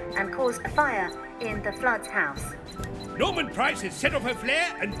flare and caused a fire in the Flood's house. Norman Price has set off a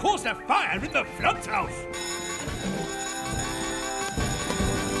flare and caused a fire in the Flood's house.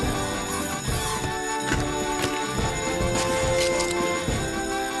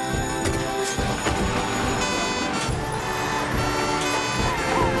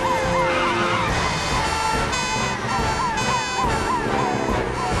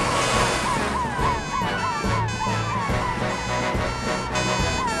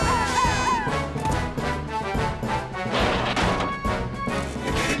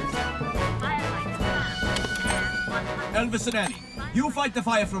 Elvis and Ellie, you fight the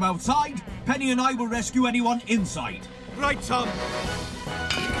fire from outside. Penny and I will rescue anyone inside. Right, Tom.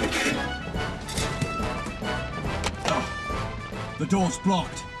 Oh, the door's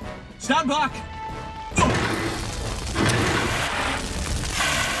blocked. Stand back!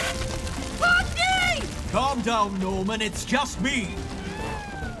 Mandy! Calm down, Norman. It's just me.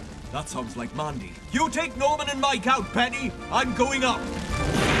 That sounds like Mandy. You take Norman and Mike out, Penny. I'm going up.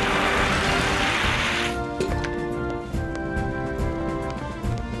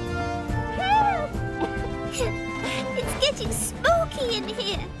 It's getting smoky in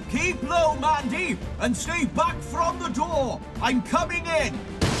here. Keep low, Mandy, and stay back from the door. I'm coming in.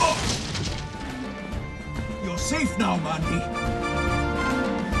 Oh. You're safe now, Mandy.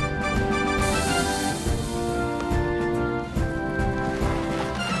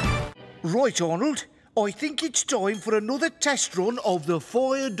 Right, Arnold. I think it's time for another test run of the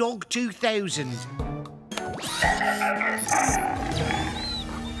Fire Dog 2000.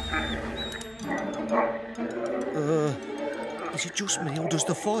 Is it just me, or does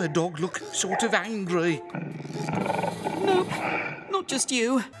the Fire Dog look sort of angry? Nope, not just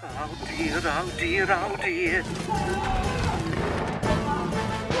you. Oh dear, oh dear, oh dear.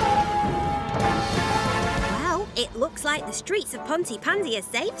 Well, it looks like the streets of Pontypandy are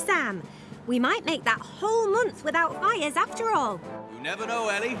safe, Sam. We might make that whole month without fires after all. You never know,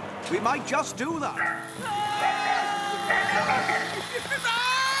 Ellie. We might just do that.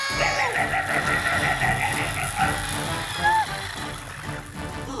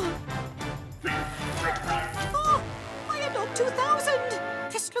 Oh, Fire Dog 2000!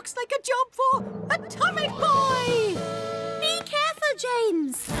 This looks like a job for Atomic Boy! Be careful,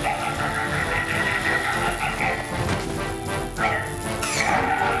 James.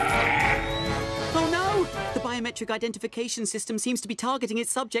 Oh no! The biometric identification system seems to be targeting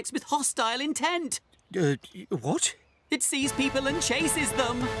its subjects with hostile intent. What? It sees people and chases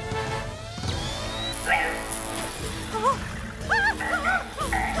them.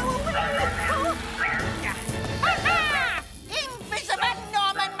 Invisible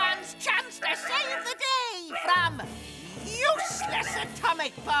Norman Man's chance to save the day from useless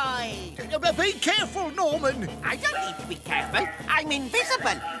Atomic Boy. Be careful, Norman. I don't need to be careful. I'm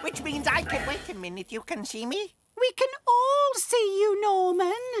invisible, which means I can... Wait a minute, you can see me? We can all see you,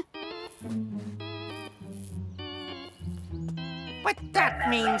 Norman. But that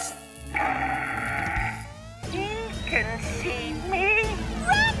means... You can see me?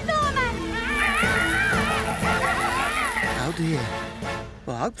 Run, Norman! Oh dear.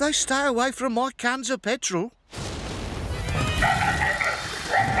 Well, I hope they stay away from my cans of petrol.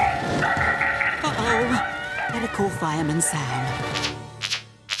 Uh-oh. Better call Fireman Sam.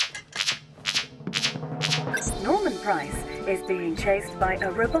 Norman Price is being chased by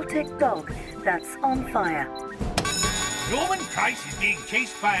a robotic dog that's on fire. Norman Price is being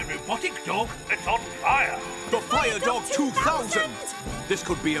chased by a robotic dog that's on fire. The Fire Dog 2000! This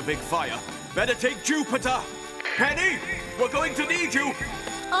could be a big fire. Better take Jupiter. Penny, we're going to need you.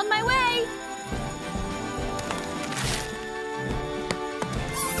 On my way.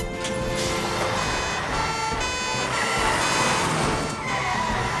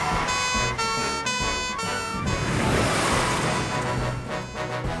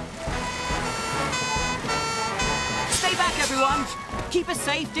 Stay back, everyone. Keep a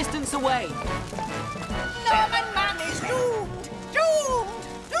safe distance away. Norman Man is doomed! Doomed!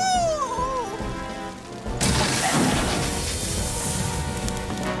 Doomed!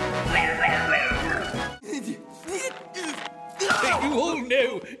 You all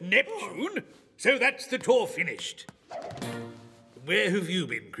know Neptune, so that's the tour finished. Where have you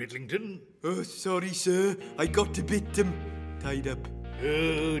been, Cridlington? Oh, sorry, sir. I got a bit tied up.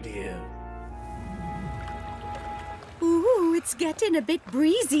 Oh, dear. Ooh, it's getting a bit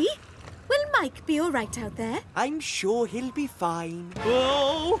breezy. Will Mike be all right out there? I'm sure he'll be fine.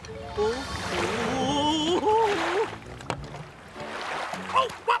 Oh,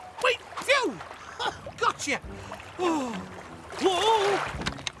 what? Wait, phew! Gotcha! Oh, whoa!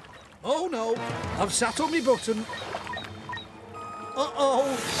 Oh, no. I've sat on my button.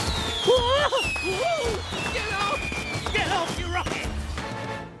 Uh-oh. Get off! Get off, you rocket!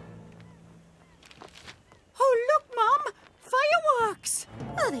 Oh, look, Mum! Fireworks!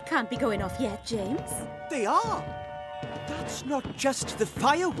 Oh, they can't be going off yet, James. They are. That's not just the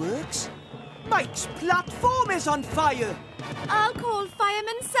fireworks. Mike's platform is on fire. I'll call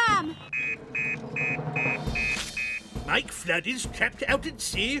Fireman Sam. Mike Flood is trapped out at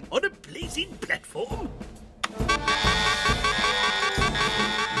sea on a blazing platform.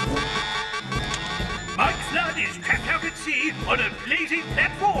 Mike Flood is trapped out at sea on a blazing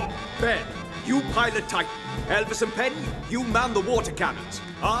platform. Ben, you pilot Titan. Elvis and Penny, you man the water cannons.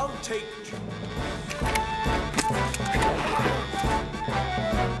 I'll take...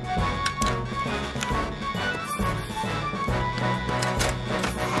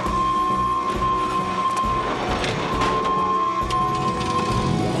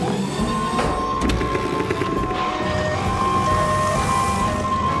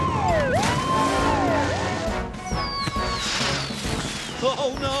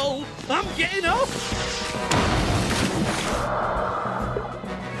 Oh no, I'm getting off.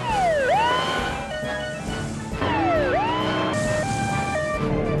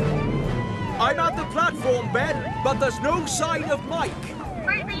 I'm at the platform, Ben, but there's no sign of Mike.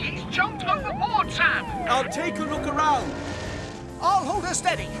 Maybe he's jumped overboard, Sam. I'll take a look around. I'll hold her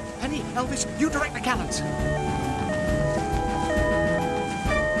steady. Penny, Elvis, you direct the cannons.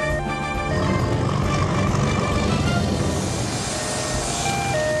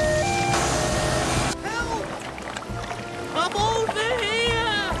 I'm over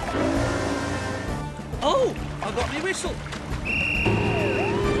here! Oh, I got my whistle.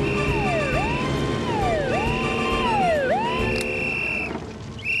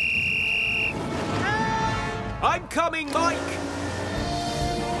 coming, Mike!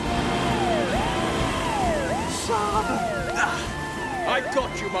 Sam! I've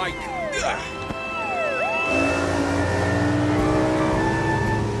got you, Mike.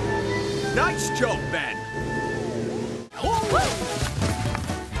 Nice job, Ben.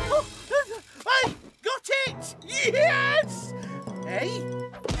 I got it! Yes! Hey?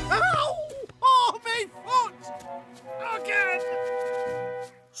 Ow! Oh, my foot! Again!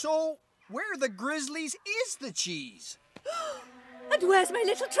 So, where the Grizzlies is the cheese? And where's my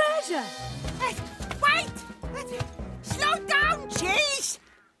little treasure? Wait! Slow down, cheese!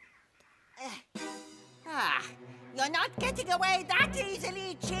 You're not getting away that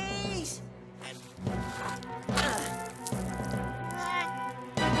easily, cheese!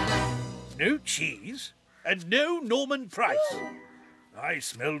 No cheese and no Norman Price. I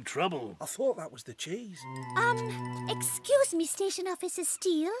smell trouble. I thought that was the cheese. Excuse me, Station Officer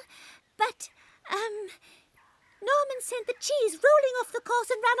Steele, but, Norman sent the cheese rolling off the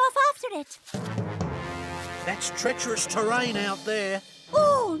course and ran off after it. That's treacherous terrain out there.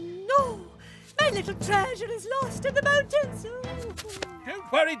 Oh, no! My little treasure is lost in the mountains. Oh.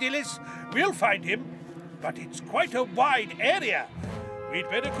 Don't worry, Dilys. We'll find him. But it's quite a wide area. We'd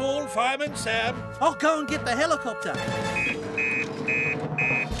better call Fireman Sam. I'll go and get the helicopter.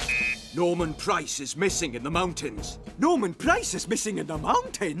 Norman Price is missing in the mountains. Norman Price is missing in the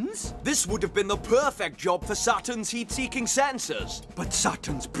mountains? This would have been the perfect job for Saturn's heat-seeking sensors. But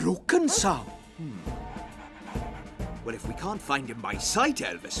Saturn's broken, Sam. Well, if we can't find him by sight,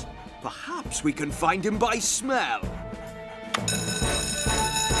 Elvis, perhaps we can find him by smell.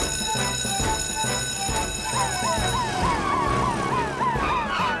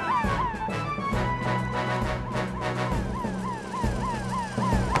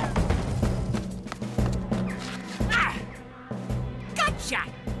 Gotcha!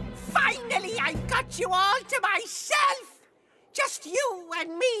 Finally, I got you all to myself! Just you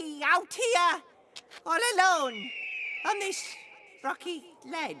and me out here, all alone, on this rocky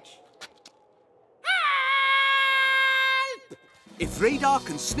ledge. Help! If Radar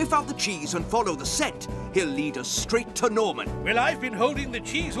can sniff out the cheese and follow the scent, he'll lead us straight to Norman. Well, I've been holding the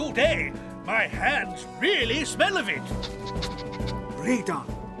cheese all day. My hands really smell of it. Radar,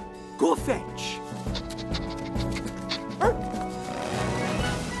 go fetch.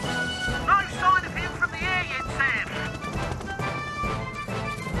 No sign of him from the air yet, Sam.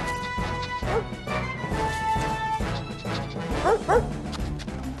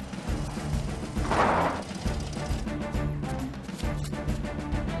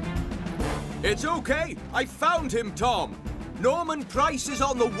 It's okay. I found him, Tom. Norman Price is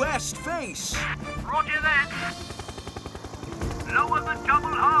on the west face. Roger that. Lower the double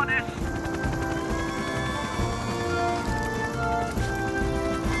harness.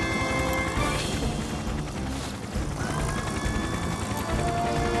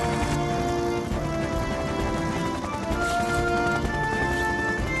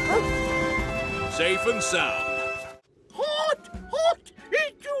 Safe and sound. Hot! Hot!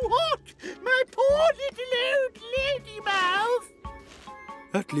 It's too hot! My poor little old lady mouth!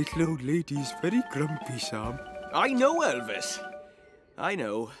 That little old lady's very grumpy, Sam. I know, Elvis. I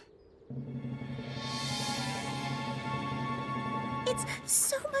know. It's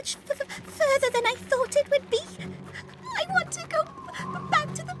so much further than I thought it would be. I want to go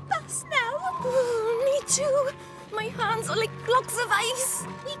back to the bus now. Oh, me too. My hands are like blocks of ice.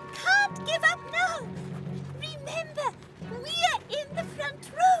 We can't give up now. Remember, we're in the front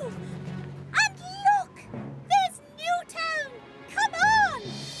row. And look, there's Newtown. Come on.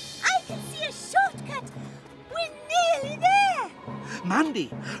 I can see a shortcut. We're nearly there. Mandy,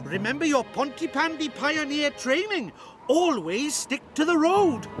 remember your Pontypandy pioneer training. Always stick to the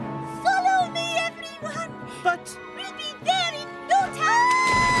road. Follow me, everyone. But we'll be there in no time.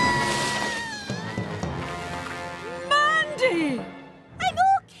 Mandy! I'm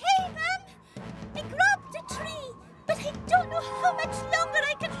okay, Mum. I grabbed a tree, but I don't know how much longer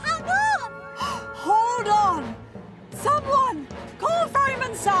I can hang on. Hold on! Someone! Call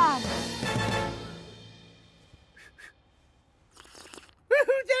Fireman Sam!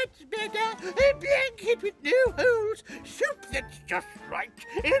 Oh, that's better. A blanket with no holes, soup that's just right,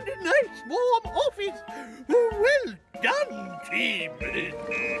 and a nice warm office. Well done, team.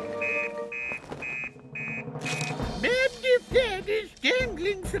 Mandy Flood is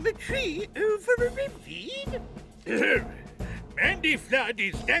dangling from a tree over a ravine. Mandy Flood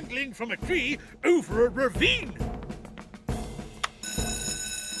is dangling from a tree over a ravine.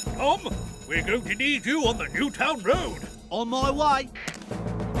 Tom, we're going to need you on the Newtown Road. On my way.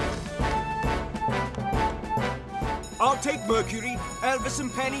 I'll take Mercury. Elvis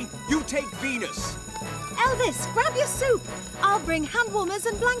and Penny, you take Venus. Elvis, grab your soup. I'll bring hand warmers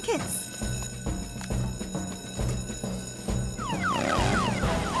and blankets.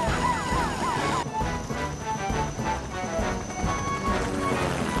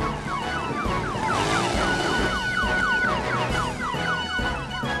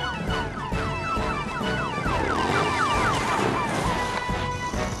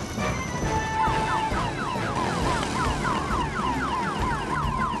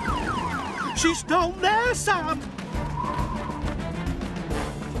 She's down there, Sam!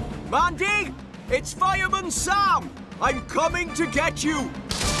 Mandy, it's Fireman Sam! I'm coming to get you!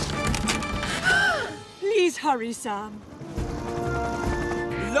 Please hurry, Sam.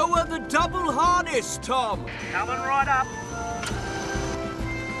 Lower the double harness, Tom! Coming right up.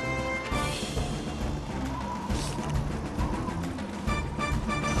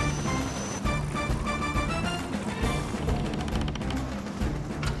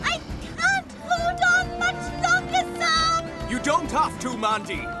 You don't have to,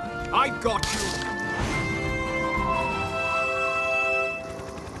 Mandy. I got you.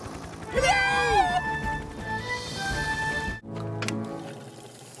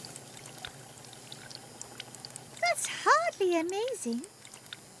 That's hardly amazing.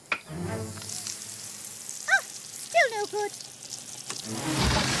 Ah, still no good.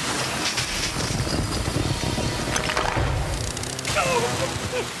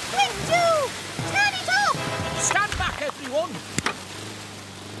 Quick, Joe! Turn it off! Stand back, everyone!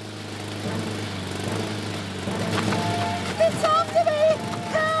 It's after me!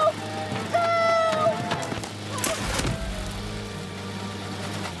 Help! Help!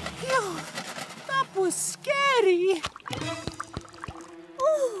 Phew, that was scary.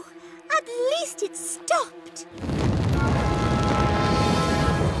 Ooh, at least it stopped.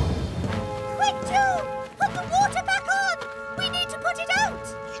 Quick, Joe! Put the water back on! We need to put it out!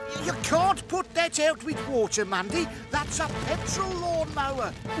 You can't put that out with water, Mandy. That's a petrol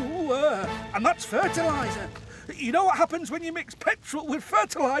lawnmower. Ooh, and that's fertiliser. You know what happens when you mix petrol with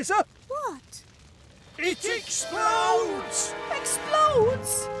fertiliser? What? It explodes!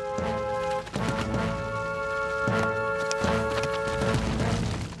 Explodes?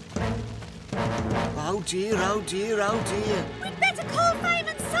 Oh dear, oh dear, oh dear. We'd better call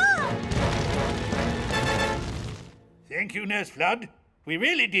Fireman Sam! Thank you, Nurse Flood. We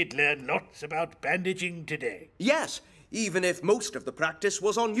really did learn lots about bandaging today. Yes, even if most of the practice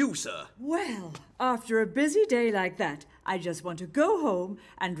was on you, sir. Well, after a busy day like that, I just want to go home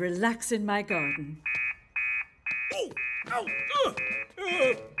and relax in my garden.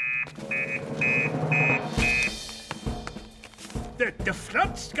 The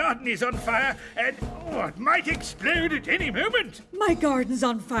Flood's garden is on fire and it might explode at any moment. My garden's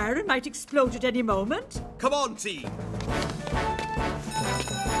on fire and might explode at any moment. Come on, team.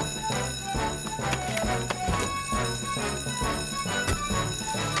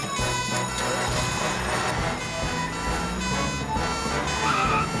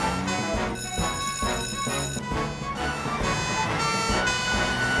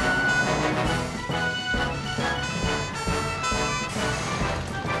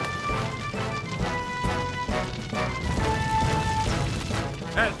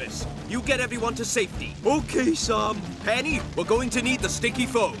 Elvis, you get everyone to safety. Okay, Sam. Penny, we're going to need the sticky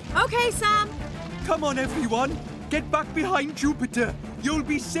foam. Okay, Sam. Come on, everyone. Get back behind Jupiter. You'll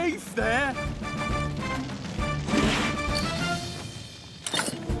be safe there.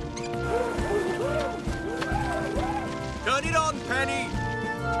 Turn it on, Penny.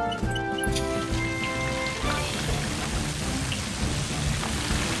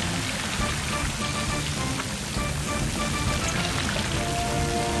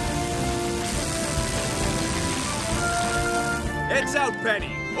 Heads out,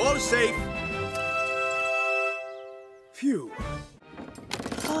 Penny. All safe. Phew.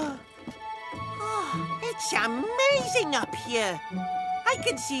 It's amazing up here. I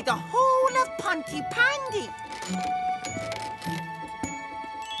can see the whole of Pontypandy.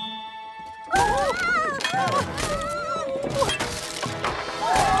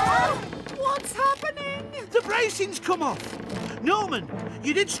 What's happening? The bracing's come off. Norman,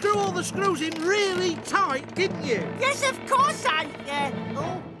 you did screw all the screws in really tight, didn't you? Yes, of course I...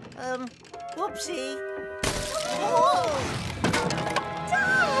 whoopsie.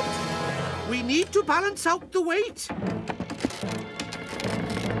 Dad! We need to balance out the weight.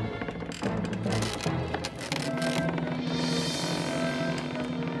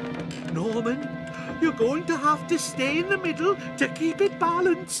 Norman, you're going to have to stay in the middle to keep it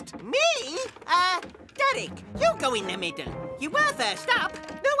balanced. Me? Derek, you go in the middle. You were first up.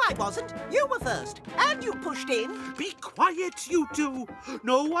 No I wasn't. You were first. And you pushed in. Be quiet, you two.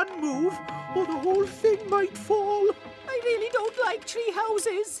 No one move, or the whole thing might fall. I really don't like tree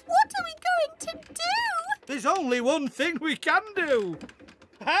houses. What are we going to do? There's only one thing we can do.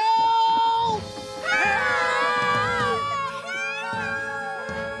 Help!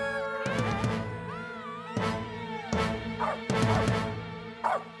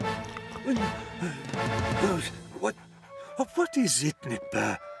 What is it,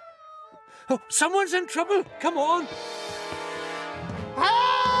 Nipper? Oh, someone's in trouble. Come on.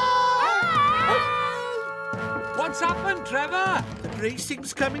 What's happened, Trevor? The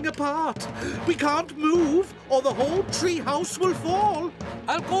bracing's coming apart. We can't move, or the whole tree house will fall.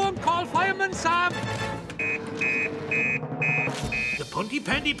 I'll go and call Fireman Sam. The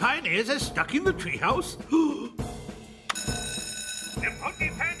Pontypandy Pioneers are stuck in the treehouse. The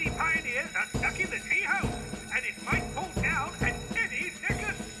Pontypandy Pioneers are stuck in the treehouse, and it might fall down at any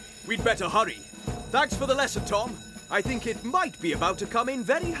second. We'd better hurry. Thanks for the lesson, Tom. I think it might be about to come in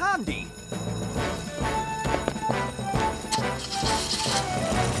very handy.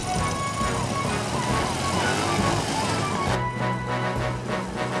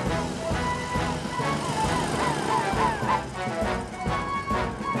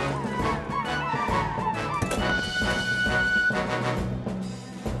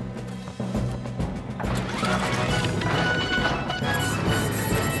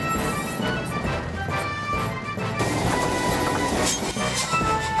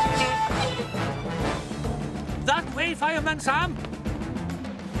 Fireman Sam!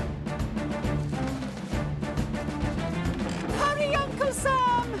 Hurry, Uncle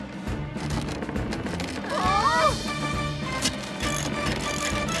Sam! Oh!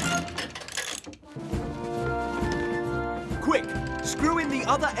 Quick! Screw in the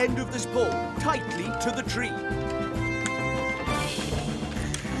other end of this pole, tightly to the tree.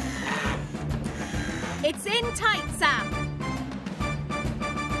 It's in tight, Sam.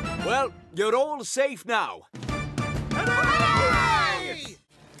 Well, you're all safe now. Hooray!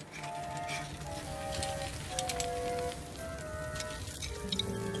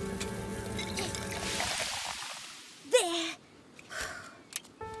 There.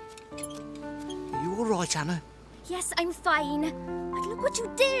 Are you all right, Anna? Yes, I'm fine. But look what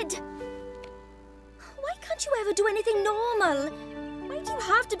you did. Why can't you ever do anything normal? Why do you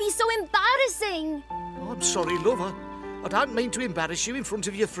have to be so embarrassing? I'm sorry, lover. I don't mean to embarrass you in front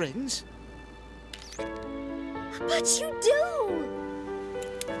of your friends. But you do!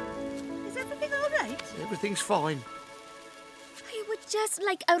 Is everything all right? Everything's fine. You were just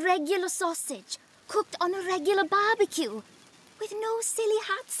like a regular sausage, cooked on a regular barbecue, with no silly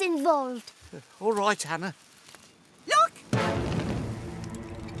hats involved. All right, Hannah. Look!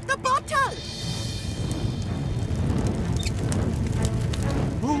 The bottle!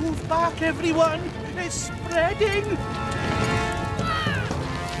 Move back, everyone! It's spreading!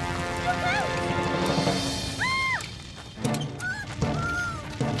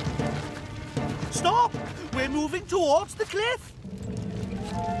 Stop! We're moving towards the cliff.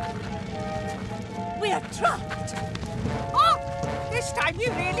 We're trapped. Oh! This time we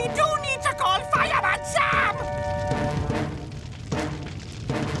really do need to call Fireman Sam!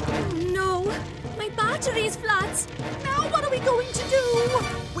 No, my battery's flat. Now what are we going to do?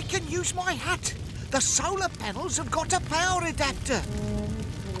 We can use my hat. The solar panels have got a power adapter.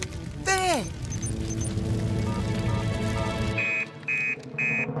 There.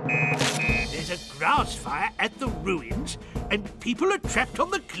 There's a grass fire at the ruins, and people are trapped on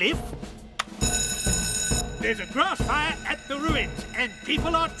the cliff. There's a grass fire at the ruins, and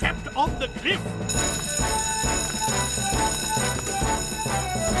people are trapped on the cliff.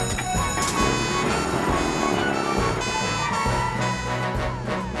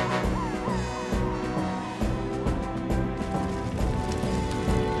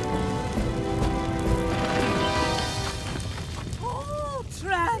 Oh,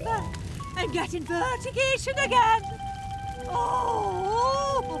 Trevor! I'm getting vertigation again.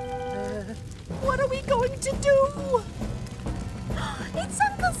 Oh! What are we going to do? It's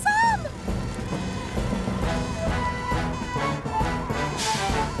Uncle Sam!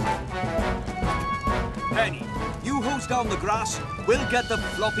 Penny, you hose down the grass. We'll get the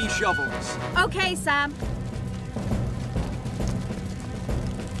floppy shovels. Okay, Sam.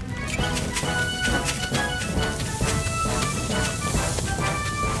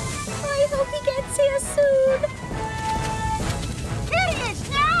 I hope he gets here soon. Here he is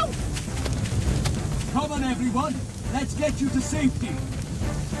now! Come on, everyone. Let's get you to safety.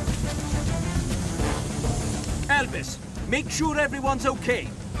 Elvis, make sure everyone's okay.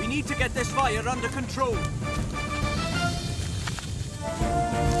 We need to get this fire under control.